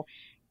 So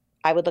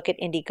I would look at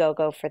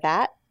Indiegogo for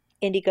that.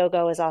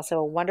 Indiegogo is also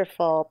a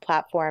wonderful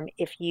platform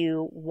if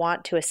you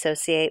want to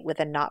associate with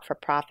a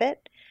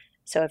not-for-profit.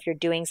 So if you're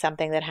doing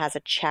something that has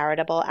a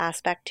charitable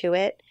aspect to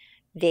it,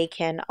 they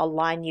can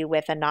align you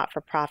with a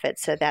not-for-profit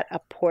so that a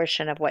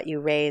portion of what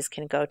you raise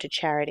can go to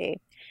charity.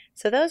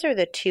 So those are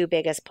the 2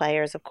 biggest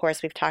players. Of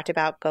course, we've talked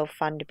about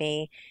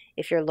GoFundMe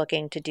if you're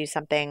looking to do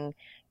something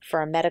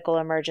for a medical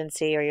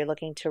emergency, or you're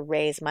looking to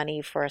raise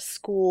money for a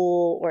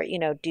school, or,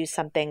 do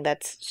something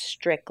that's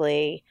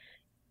strictly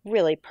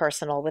really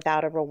personal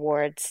without a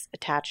rewards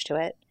attached to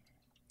it.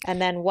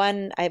 And then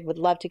one I would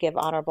love to give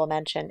honorable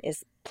mention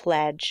is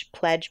Pledge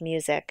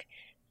Music.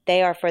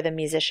 They are for the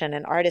musician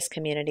and artist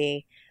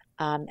community,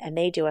 and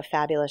they do a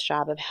fabulous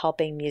job of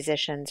helping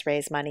musicians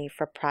raise money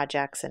for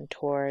projects and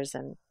tours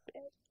and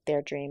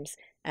their dreams.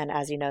 And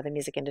as you know, the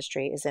music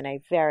industry is in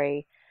a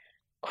very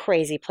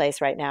crazy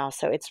place right now.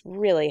 So it's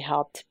really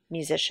helped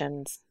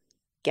musicians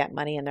get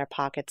money in their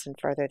pockets and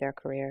further their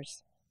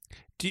careers.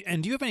 Do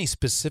you have any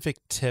specific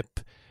tip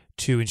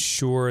to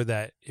ensure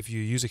that if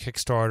you use a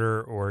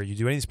Kickstarter or you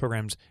do any of these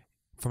programs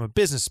from a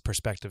business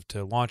perspective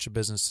to launch a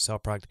business, to sell a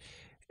product,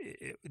 do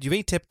you have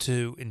any tip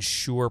to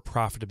ensure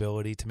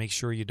profitability, to make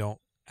sure you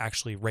don't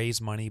actually raise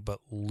money but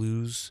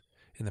lose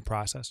in the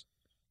process?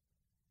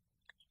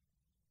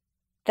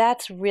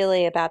 That's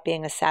really about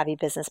being a savvy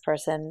business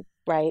person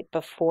right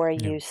before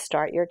you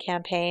start your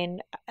campaign.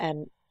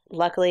 And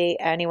luckily,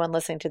 anyone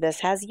listening to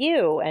this has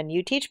you, and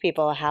you teach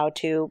people how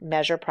to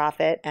measure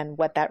profit and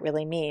what that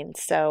really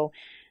means. So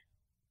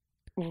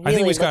really I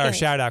think we got our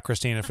shout out,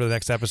 Christina, for the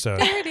next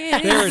episode. There it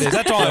is. There it is.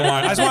 That's all I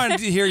wanted. I just wanted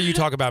to hear you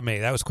talk about me.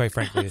 That was quite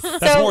frankly.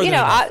 That's so, more than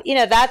enough.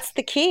 that's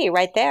the key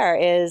right there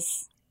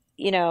is,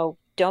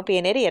 don't be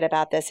an idiot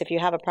about this. If you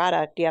have a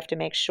product, you have to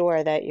make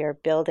sure that you're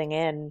building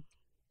in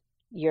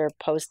your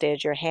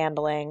postage, your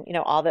handling,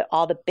 all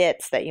the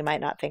bits that you might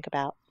not think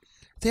about.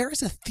 There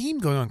is a theme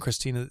going on,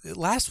 Christina.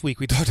 Last week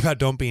we talked about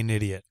don't be an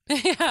idiot,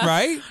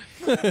 right?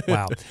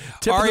 Wow.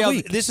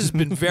 Ariel, this has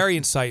been very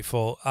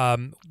insightful.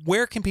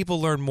 Where can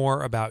people learn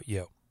more about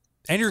you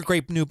and your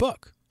great new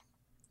book?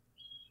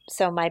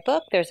 So my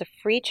book, there's a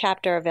free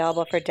chapter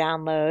available for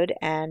download,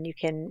 and you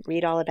can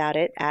read all about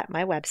it at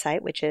my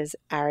website, which is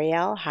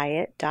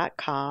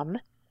arielhyatt.com.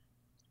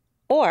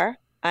 Or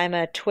I'm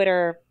a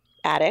Twitter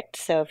addict,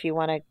 so if you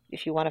want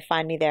to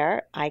find me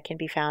there, I can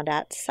be found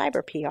at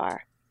CyberPR.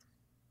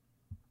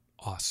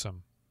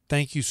 Awesome.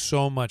 Thank you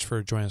so much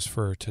for joining us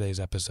for today's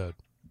episode.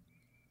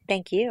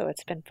 Thank you.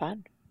 It's been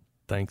fun.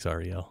 Thanks,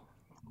 Ariel.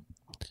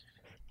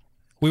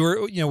 We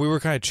were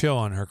kind of chill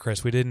on her,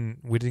 Chris. We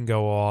didn't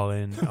go all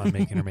in on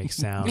making her make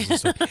sounds. And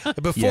so,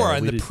 before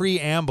in the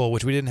preamble,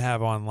 which we didn't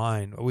have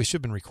online, we should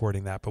have been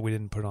recording that, but we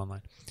didn't put it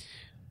online.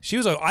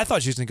 I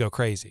thought she was going to go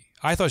crazy.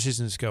 I thought she was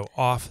going to go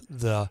off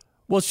the.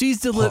 Well, she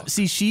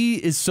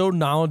is so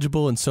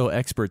knowledgeable and so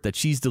expert that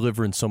she's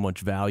delivering so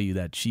much value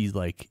that she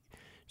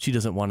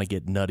doesn't want to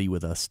get nutty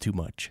with us too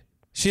much.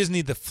 She doesn't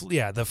need the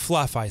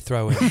fluff I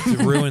throw in to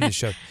ruin the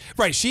show.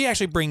 Right. She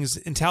actually brings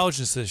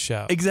intelligence to the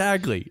show.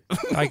 Exactly.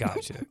 I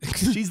got you.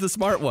 She's the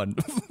smart one.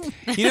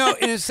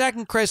 In a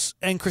second, Chris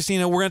and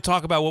Christina, we're going to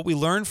talk about what we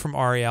learned from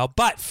Ariel.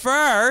 But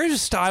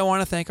first, I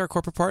want to thank our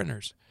corporate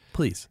partners.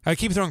 Please. I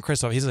keep throwing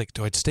Chris off. He's like,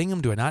 do I sting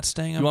him? Do I not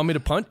sting him? You want me to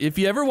punch? If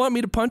you ever want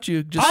me to punch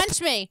you, just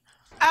punch me.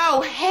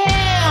 Oh,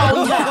 hell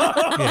no.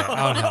 Yeah,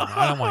 oh no,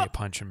 I don't want you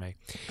punching me.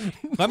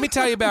 Let me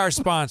tell you about our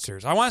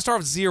sponsors. I want to start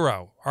with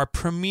Xero, our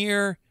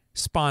premier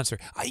sponsor.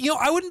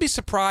 I wouldn't be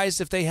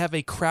surprised if they have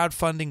a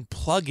crowdfunding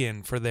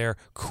plug-in for their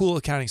cool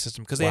accounting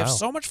system because they have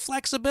so much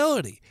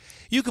flexibility.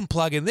 You can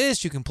plug in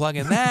this, you can plug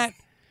in that,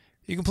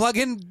 you can plug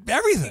in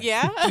everything.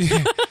 Yeah.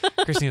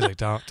 Christine's like,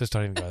 don't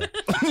even go there.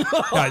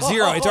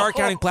 Xero, it's our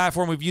accounting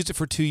platform. We've used it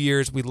for 2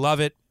 years. We love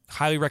it.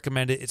 Highly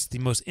recommend it. It's the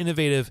most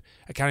innovative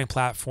accounting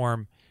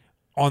platform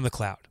on the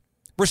cloud.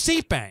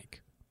 Receipt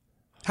Bank.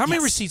 How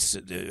many receipts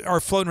are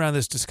floating around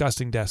this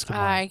disgusting desk of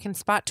mine? I can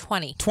spot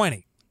 20.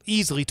 20.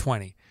 Easily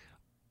 20.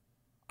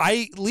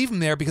 I leave them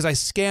there because I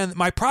scan.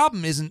 My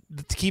problem isn't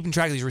keeping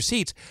track of these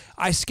receipts.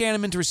 I scan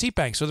them into Receipt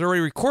Bank, so they're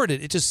already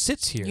recorded. It just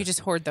sits here. You just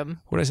hoard them.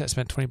 What did I say? I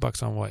spent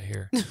 $20 on what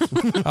here?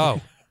 Oh,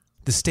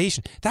 the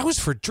station. That was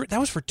for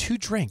 2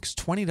 drinks,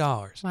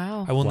 $20.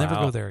 Wow. I will never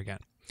go there again.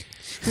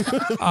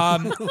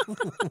 And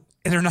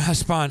they're not a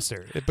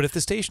sponsor. But if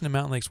the station in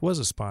Mountain Lakes was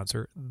a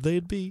sponsor,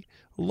 they'd be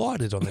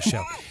lauded on the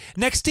show.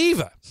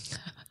 Nextiva.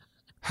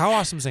 How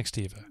awesome is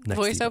Nextiva?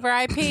 Voice over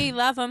IP.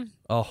 Love them.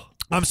 Oh.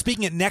 I'm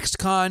speaking at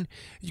NextCon.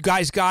 You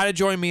guys got to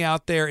join me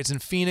out there. It's in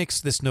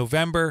Phoenix this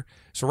November.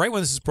 So right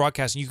when this is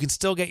broadcasting, you can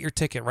still get your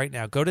ticket right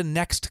now. Go to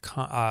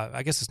NextCon.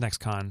 I guess it's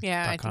NextCon.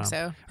 Yeah, I think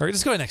so. Or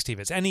just go to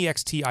Nextiva. It's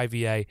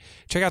NEXTIVA.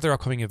 Check out their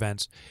upcoming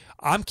events.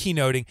 I'm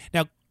keynoting.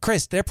 Now,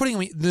 Chris, they're putting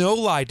me, no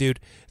lie, dude,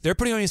 they're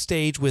putting me on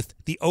stage with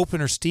the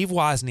opener, Steve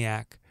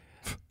Wozniak,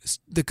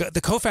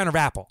 the co-founder of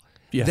Apple.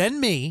 Yeah. Then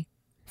me,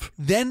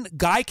 then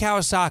Guy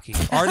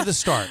Kawasaki, Art of the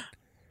Start.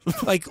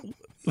 Like,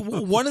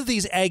 one of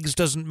these eggs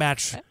doesn't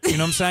match. You know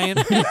what I'm saying?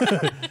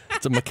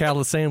 It's a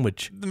McCalla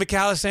sandwich. The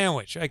McCalla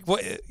sandwich. Like,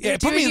 what? Yeah,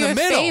 put Doing me in you the a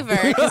middle. favor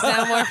because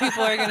now more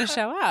people are going to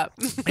show up.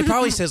 It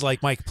probably says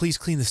like, Mike, please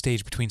clean the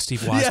stage between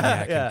Steve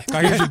Wozniak. Yeah.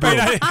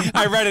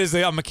 I read it as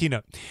on my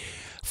keynote.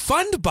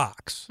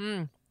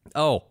 Fundbox.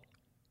 Oh.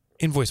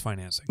 Invoice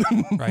financing,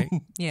 right?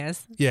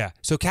 Yes. Yeah.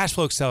 So cash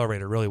flow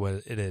accelerator, really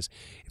what it is.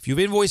 If you have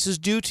invoices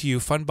due to you,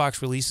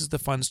 Fundbox releases the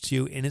funds to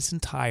you in its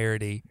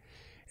entirety.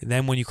 And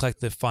then when you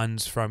collect the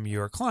funds from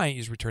your client,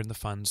 you just return the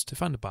funds to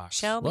Fundbox.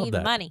 Show me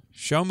the money.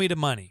 Show me the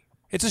money.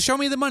 It's a show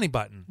me the money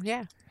button.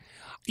 Yeah.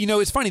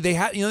 It's funny. They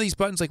have, these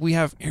buttons like we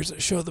have. Here's a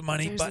show the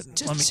money button.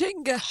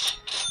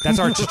 Cha-chinga. That's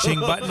our cha-ching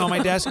button on my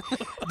desk.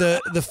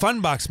 The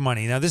Fundbox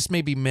money. Now, this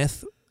may be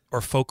myth or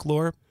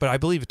folklore, but I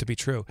believe it to be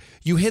true.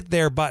 You hit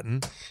their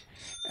button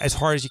as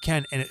hard as you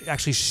can, and it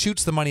actually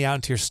shoots the money out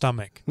into your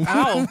stomach.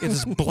 Oh. It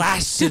just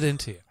blasts it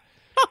into you.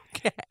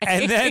 Okay.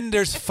 And then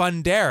there's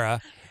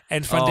Fundera.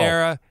 And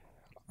Fundera,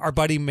 our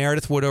buddy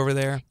Meredith Wood over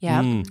there,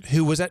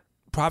 who was at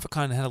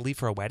ProfitCon and had to leave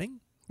for a wedding.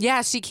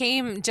 Yeah, she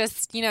came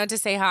just, to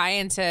say hi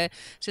and to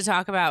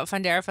talk about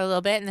Fundera for a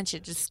little bit, and then she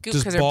just scooped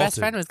because her best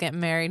friend was getting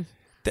married.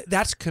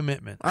 That's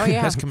commitment. Oh,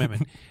 yeah. That's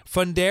commitment.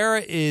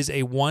 Fundera is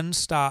a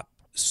one-stop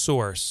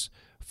source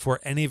for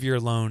any of your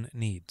loan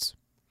needs.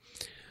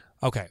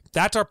 Okay,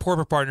 that's our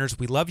corporate partners.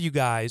 We love you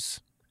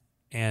guys,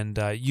 and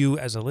you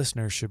as a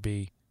listener should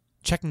be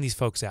checking these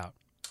folks out.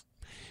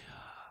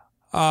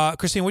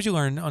 Christine, what did you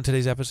learn on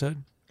today's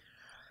episode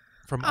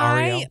from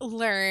Ariel? I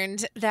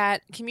learned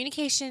that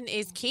communication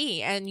is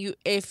key, and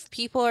if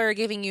people are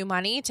giving you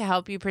money to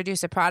help you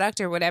produce a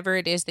product or whatever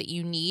it is that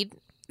you need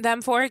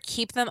them for,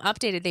 keep them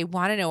updated. They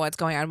want to know what's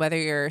going on, whether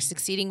you're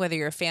succeeding, whether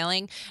you're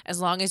failing.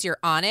 As long as you're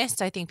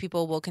honest, I think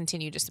people will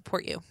continue to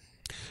support you.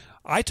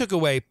 I took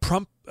away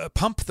pump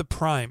the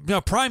prime.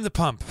 No, prime the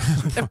pump.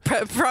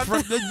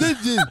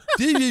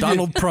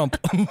 Donald Trump.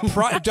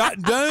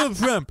 Donald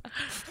Trump.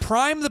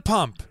 Prime the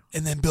pump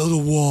and then build a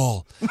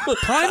wall.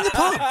 Prime the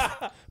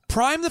pump.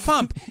 Prime the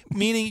pump,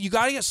 meaning you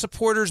got to get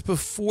supporters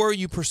before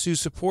you pursue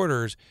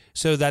supporters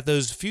so that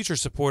those future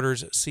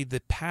supporters see the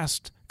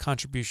past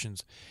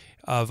contributions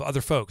of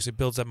other folks. It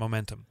builds that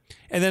momentum.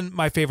 And then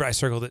my favorite, I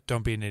circled it,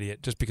 don't be an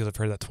idiot, just because I've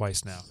heard that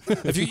twice now.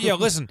 If you,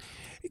 listen,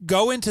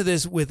 go into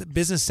this with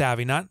business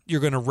savvy, not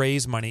you're going to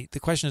raise money. The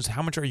question is,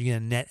 how much are you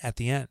going to net at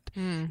the end?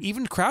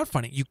 Even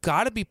crowdfunding, you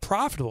got to be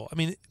profitable. I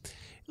mean,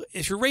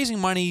 if you're raising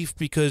money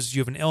because you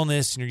have an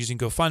illness and you're using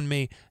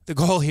GoFundMe, the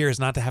goal here is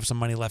not to have some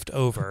money left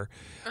over.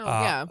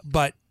 Yeah.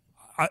 But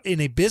in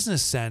a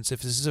business sense,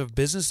 if this is a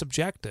business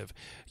objective,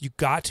 you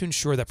got to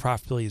ensure that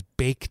profitability is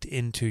baked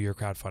into your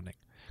crowdfunding.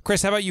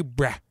 Chris, how about you,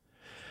 brah?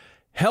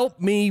 Help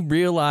me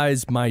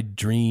realize my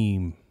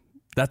dream.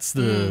 That's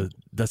the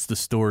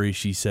story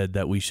she said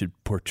that we should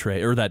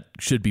portray, or that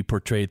should be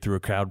portrayed through a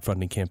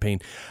crowdfunding campaign.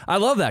 I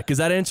love that because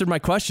that answered my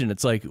question.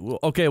 It's like,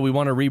 okay, we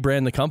want to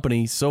rebrand the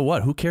company. So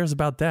what? Who cares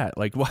about that?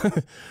 Like,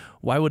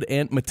 why would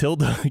Aunt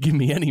Matilda give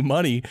me any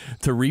money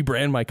to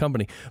rebrand my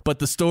company? But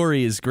the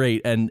story is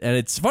great. And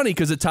it's funny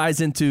because it ties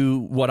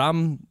into what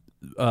I'm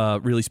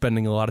really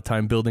spending a lot of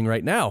time building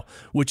right now,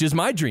 which is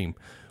my dream,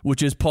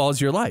 which is Pause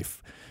Your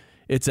Life.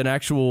 It's an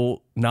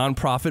actual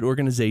nonprofit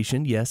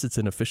organization. Yes, it's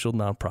an official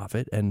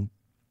nonprofit. And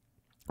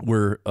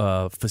we're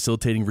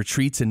facilitating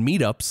retreats and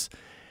meetups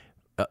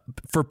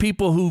for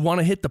people who want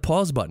to hit the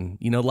pause button.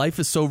 You know, life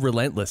is so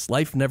relentless.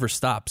 Life never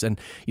stops. And,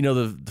 you know,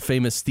 the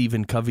famous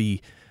Stephen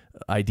Covey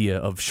idea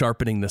of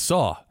sharpening the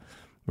saw,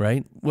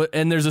 right?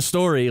 And there's a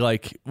story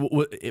like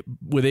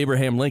with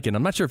Abraham Lincoln.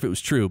 I'm not sure if it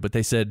was true, but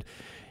they said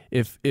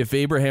if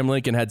Abraham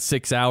Lincoln had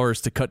 6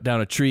 hours to cut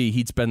down a tree,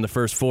 he'd spend the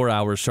first 4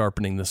 hours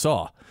sharpening the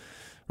saw,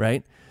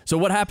 right? So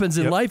what happens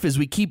in life is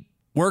we keep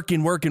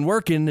working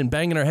and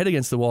banging our head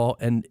against the wall.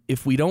 And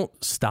if we don't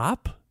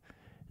stop,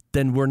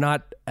 then we're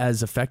not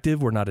as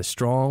effective. We're not as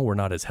strong. We're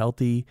not as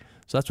healthy.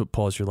 So that's what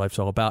Pause Your Life's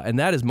all about. And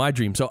that is my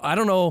dream. So I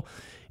don't know.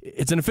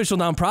 It's an official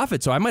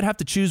nonprofit. So I might have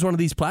to choose one of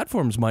these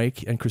platforms,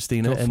 Mike and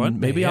Christina, and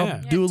maybe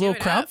I'll do a little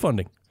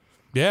crowdfunding.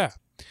 Yeah.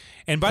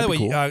 And by the way,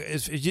 cool.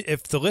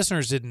 if the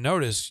listeners didn't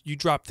notice, you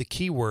dropped the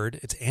keyword.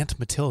 It's Aunt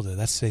Matilda.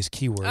 That's today's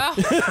keyword. Oh.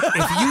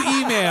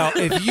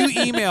 If you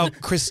email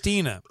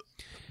Christina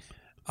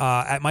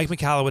at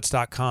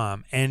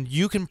MikeMichalowicz.com, and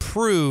you can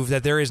prove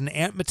that there is an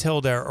Aunt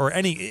Matilda or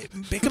it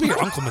could be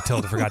your Uncle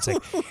Matilda, for God's sake.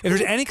 If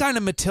there's any kind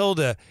of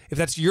Matilda, if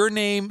that's your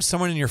name,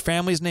 someone in your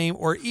family's name,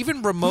 or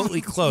even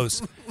remotely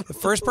close, the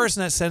first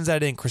person that sends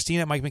that in,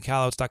 Christina at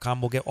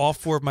MikeMichalowicz.com, will get all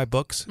 4 of my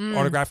books,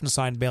 autographed and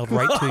signed, mailed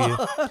right to you.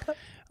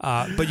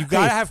 But you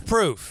got to have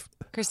proof.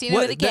 Christina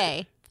with a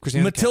K.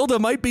 Matilda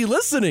might be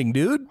listening,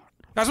 dude.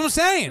 That's what I'm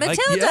saying.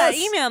 Matilda,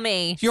 email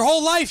me. Your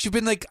whole life, you've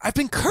been like, I've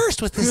been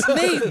cursed with this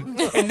name.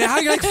 And now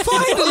you're like,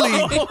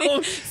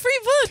 finally. Free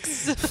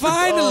books.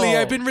 Finally,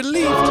 I've been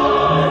relieved.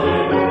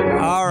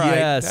 All right.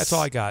 Yes. That's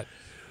all I got.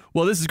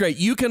 Well, this is great.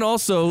 You can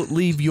also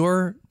leave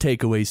your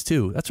takeaways,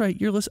 too. That's right.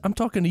 I'm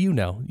talking to you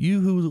now.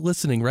 You who are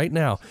listening right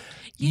now.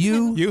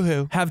 You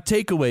who have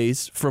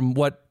takeaways from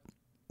what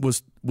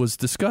was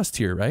discussed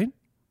here, right?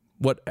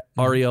 What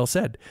Ariel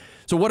said.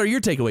 So what are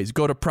your takeaways?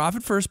 Go to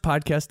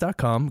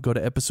ProfitFirstPodcast.com, go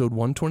to episode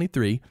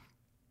 123,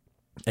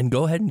 and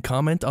go ahead and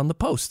comment on the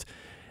post.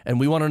 And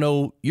we want to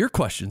know your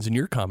questions and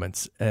your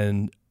comments.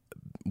 And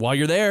while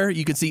you're there,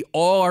 you can see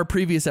all our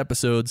previous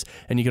episodes,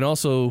 and you can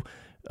also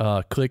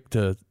click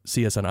to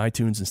see us on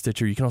iTunes and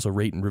Stitcher. You can also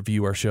rate and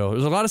review our show.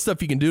 There's a lot of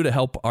stuff you can do to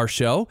help our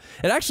show.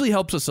 It actually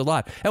helps us a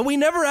lot. And we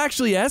never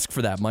actually ask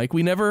for that, Mike.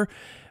 We've never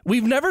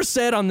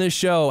said on this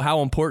show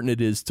how important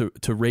it is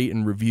to rate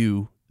and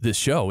review this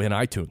show in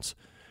iTunes.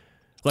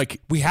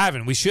 Like we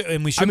haven't. We should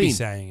be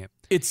saying it.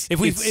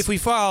 If we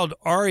followed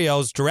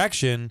Ariel's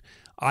direction,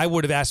 I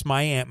would have asked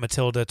my Aunt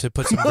Matilda to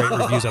put some great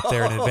reviews up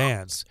there in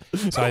advance.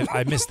 So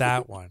I missed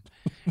that one.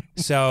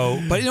 So,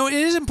 but it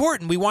is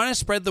important. We want to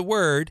spread the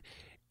word,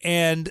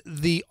 and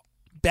the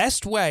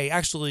best way,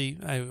 actually,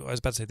 I was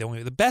about to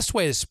say the best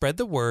way to spread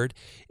the word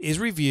is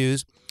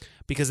reviews,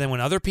 because then when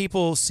other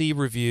people see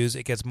reviews,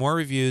 it gets more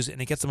reviews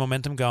and it gets the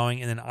momentum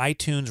going, and then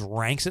iTunes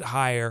ranks it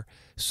higher.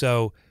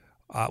 So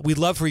we'd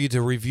love for you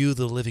to review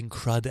the living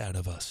crud out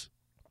of us.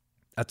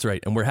 That's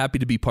right. And we're happy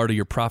to be part of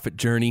your profit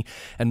journey.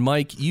 And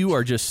Mike, you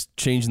are just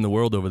changing the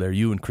world over there,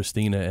 you and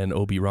Christina and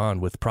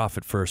Obi-Ron with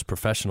Profit First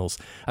Professionals.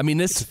 I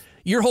mean,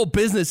 your whole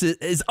business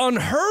is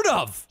unheard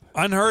of.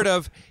 Unheard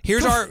of.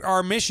 Here's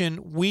our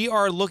mission. We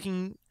are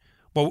looking,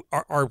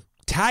 our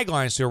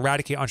tagline is to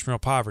eradicate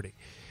entrepreneurial poverty.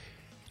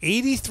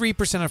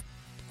 83% of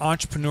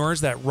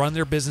entrepreneurs that run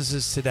their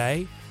businesses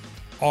today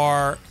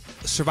are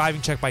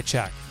surviving check by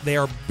check. They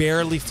are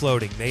barely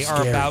floating. They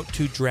are about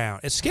to drown.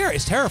 It's scary.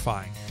 It's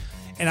terrifying.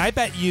 And I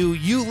bet you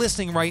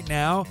listening right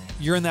now,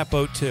 you're in that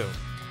boat too.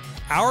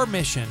 Our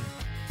mission,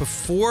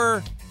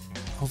 before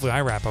hopefully I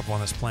wrap up on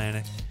this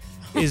planet,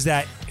 is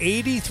that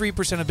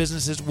 83% of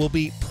businesses will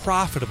be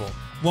profitable,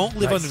 won't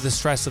live under the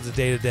stress of the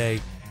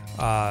day-to-day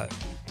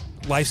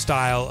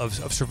lifestyle of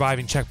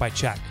surviving check by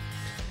check.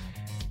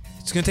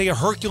 It's going to take a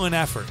Herculean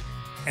effort.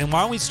 And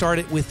why don't we start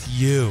it with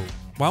you?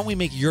 Why don't we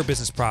make your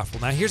business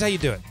profitable? Now, here's how you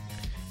do it.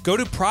 Go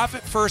to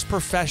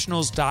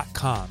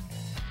ProfitFirstProfessionals.com.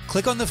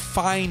 Click on the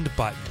Find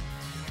button.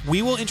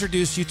 We will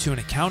introduce you to an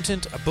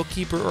accountant, a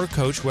bookkeeper, or a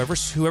coach,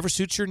 whoever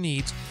suits your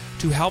needs,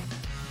 to help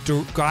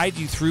guide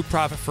you through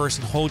Profit First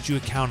and hold you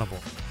accountable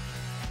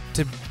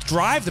to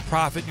drive the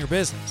profit in your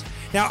business.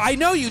 Now, I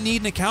know you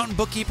need an accountant,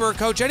 bookkeeper, or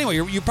coach anyway.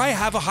 You probably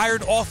have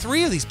hired all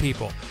 3 of these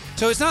people.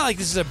 So it's not like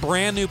this is a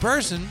brand new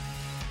person,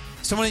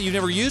 someone that you've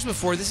never used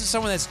before. This is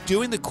someone that's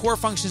doing the core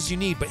functions you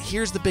need. But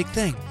here's the big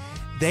thing.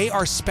 They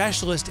are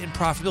specialists in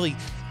profitability.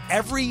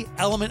 Every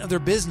element of their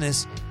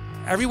business,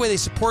 every way they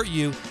support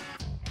you,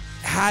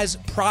 has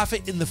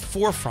profit in the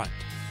forefront.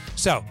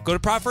 So go to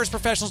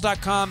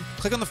ProfitFirstProfessionals.com,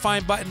 click on the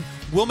Find button.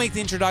 We'll make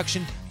the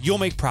introduction. You'll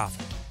make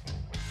profit.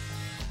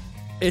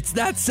 It's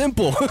that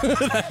simple,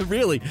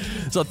 really.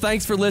 So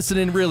thanks for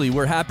listening. Really,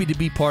 we're happy to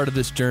be part of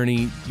this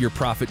journey, your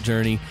profit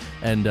journey.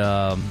 And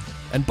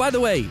by the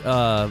way,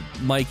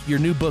 Mike, your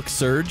new book,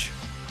 Surge.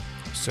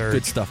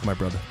 Good stuff, my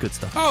brother. Good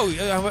stuff. Oh,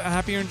 I'm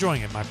happy you're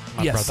enjoying it, my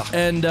brother.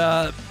 And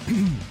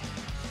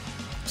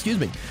excuse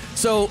me.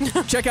 So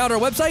check out our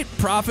website,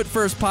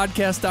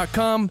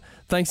 profitfirstpodcast.com.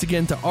 Thanks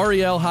again to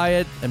Ariel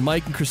Hyatt and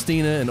Mike and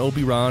Christina and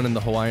Obi-Ron and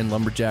the Hawaiian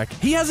Lumberjack.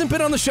 He hasn't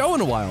been on the show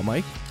in a while,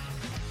 Mike.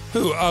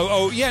 Who?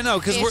 Oh, yeah, no,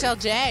 because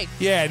HLJ.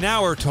 Yeah,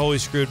 now we're totally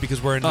screwed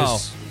because we're in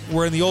this.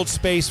 We're in the old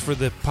space for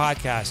the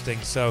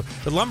podcasting. So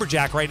the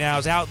Lumberjack right now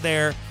is out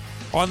there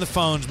on the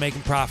phones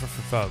making profit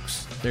for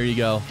folks. There you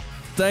go.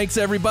 Thanks,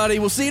 everybody.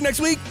 We'll see you next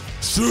week.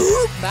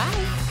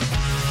 Bye.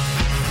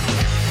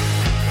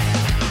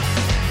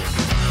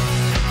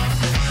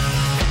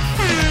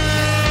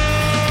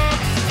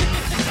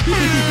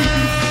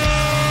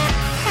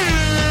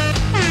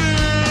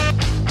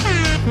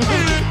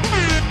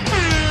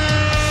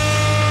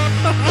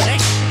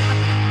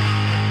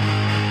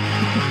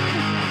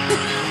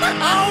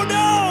 Oh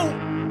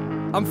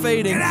no! I'm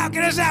fading. Get out!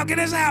 Get us out! Get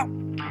us out!